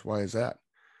 And he goes, why is that?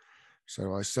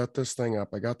 So I set this thing up.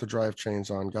 I got the drive chains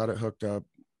on, got it hooked up,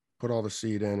 put all the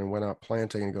seed in, and went out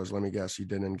planting. And he goes, let me guess, you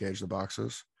didn't engage the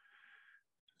boxes?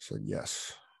 I said,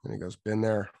 yes. And he goes, been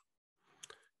there.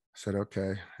 I said,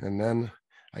 okay. And then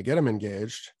I get him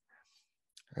engaged.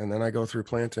 And then I go through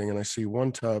planting and I see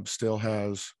one tub still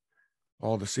has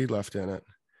all the seed left in it.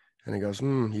 And he goes,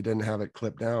 he didn't have it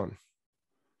clipped down.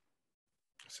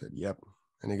 I said, yep.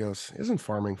 And he goes, isn't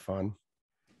farming fun?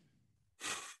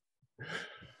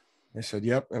 I said,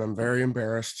 yep. And I'm very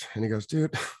embarrassed. And he goes,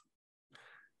 dude,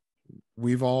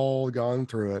 we've all gone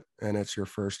through it and it's your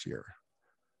first year.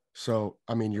 So,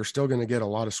 I mean, you're still going to get a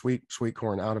lot of sweet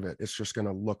corn out of it. It's just going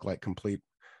to look like complete,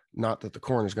 not that the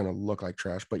corn is going to look like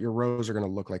trash, but your rows are going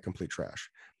to look like complete trash.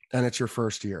 And it's your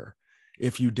first year.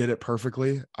 If you did it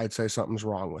perfectly, I'd say something's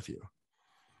wrong with you.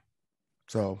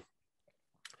 So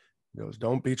he goes,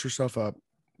 don't beat yourself up.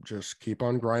 Just keep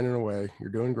on grinding away.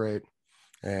 You're doing great.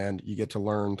 And you get to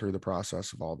learn through the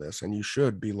process of all this. And you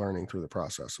should be learning through the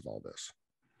process of all this.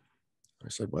 I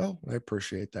said, well, I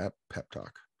appreciate that pep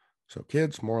talk. So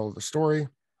kids, moral of the story,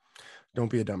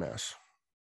 don't be a dumbass.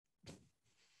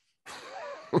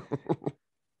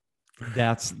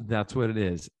 That's what it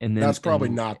is. And then that's probably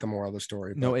not the moral of the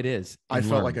story. No, it is. I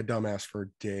felt like a dumbass for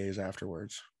days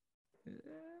afterwards.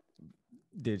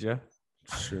 Did you?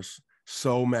 Just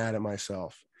so mad at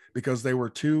myself because they were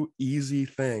two easy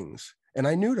things. And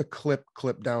I knew to clip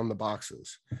down the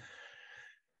boxes.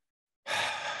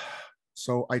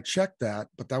 So I checked that,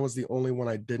 but that was the only one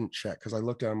I didn't check because I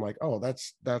looked at it, I'm like, oh,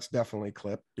 that's definitely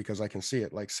clipped because I can see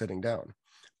it like sitting down,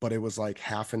 but it was like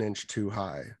half an inch too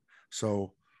high.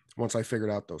 So once I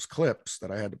figured out those clips that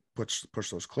I had to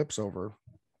push those clips over,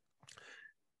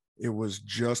 it was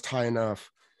just high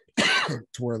enough to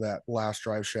where that last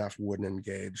drive shaft wouldn't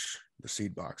engage the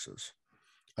seed boxes,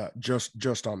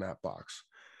 just on that box.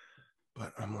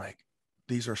 But I'm like,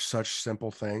 these are such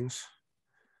simple things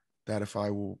that if I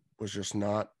was just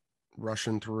not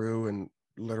rushing through and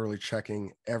literally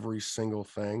checking every single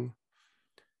thing,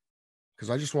 because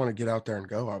I just want to get out there and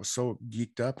go. I was so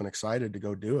geeked up and excited to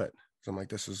go do it. So I'm like,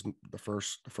 this is the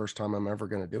first time I'm ever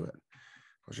going to do it.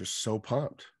 I was just so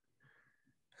pumped.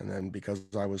 And then because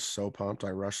I was so pumped, I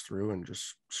rushed through and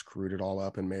just screwed it all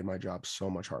up and made my job so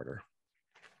much harder.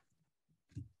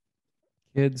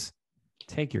 Kids,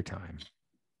 take your time.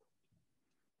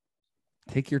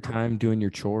 Take your time doing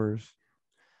your chores,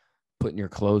 putting your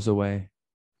clothes away,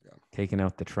 taking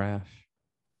out the trash,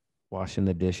 washing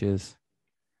the dishes.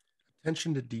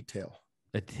 Attention to detail.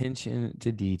 Attention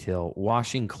to detail.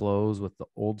 Washing clothes with the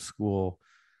old school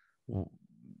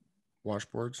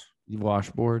washboards.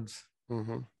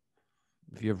 Mm-hmm.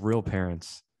 If you have real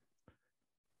parents,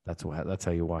 that's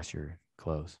how you wash your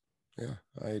clothes. Yeah,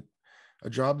 a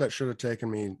job that should have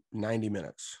taken me 90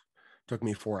 minutes took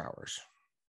me 4 hours.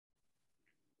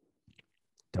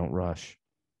 Don't rush.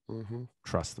 Mm-hmm.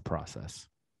 Trust the process.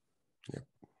 Yep.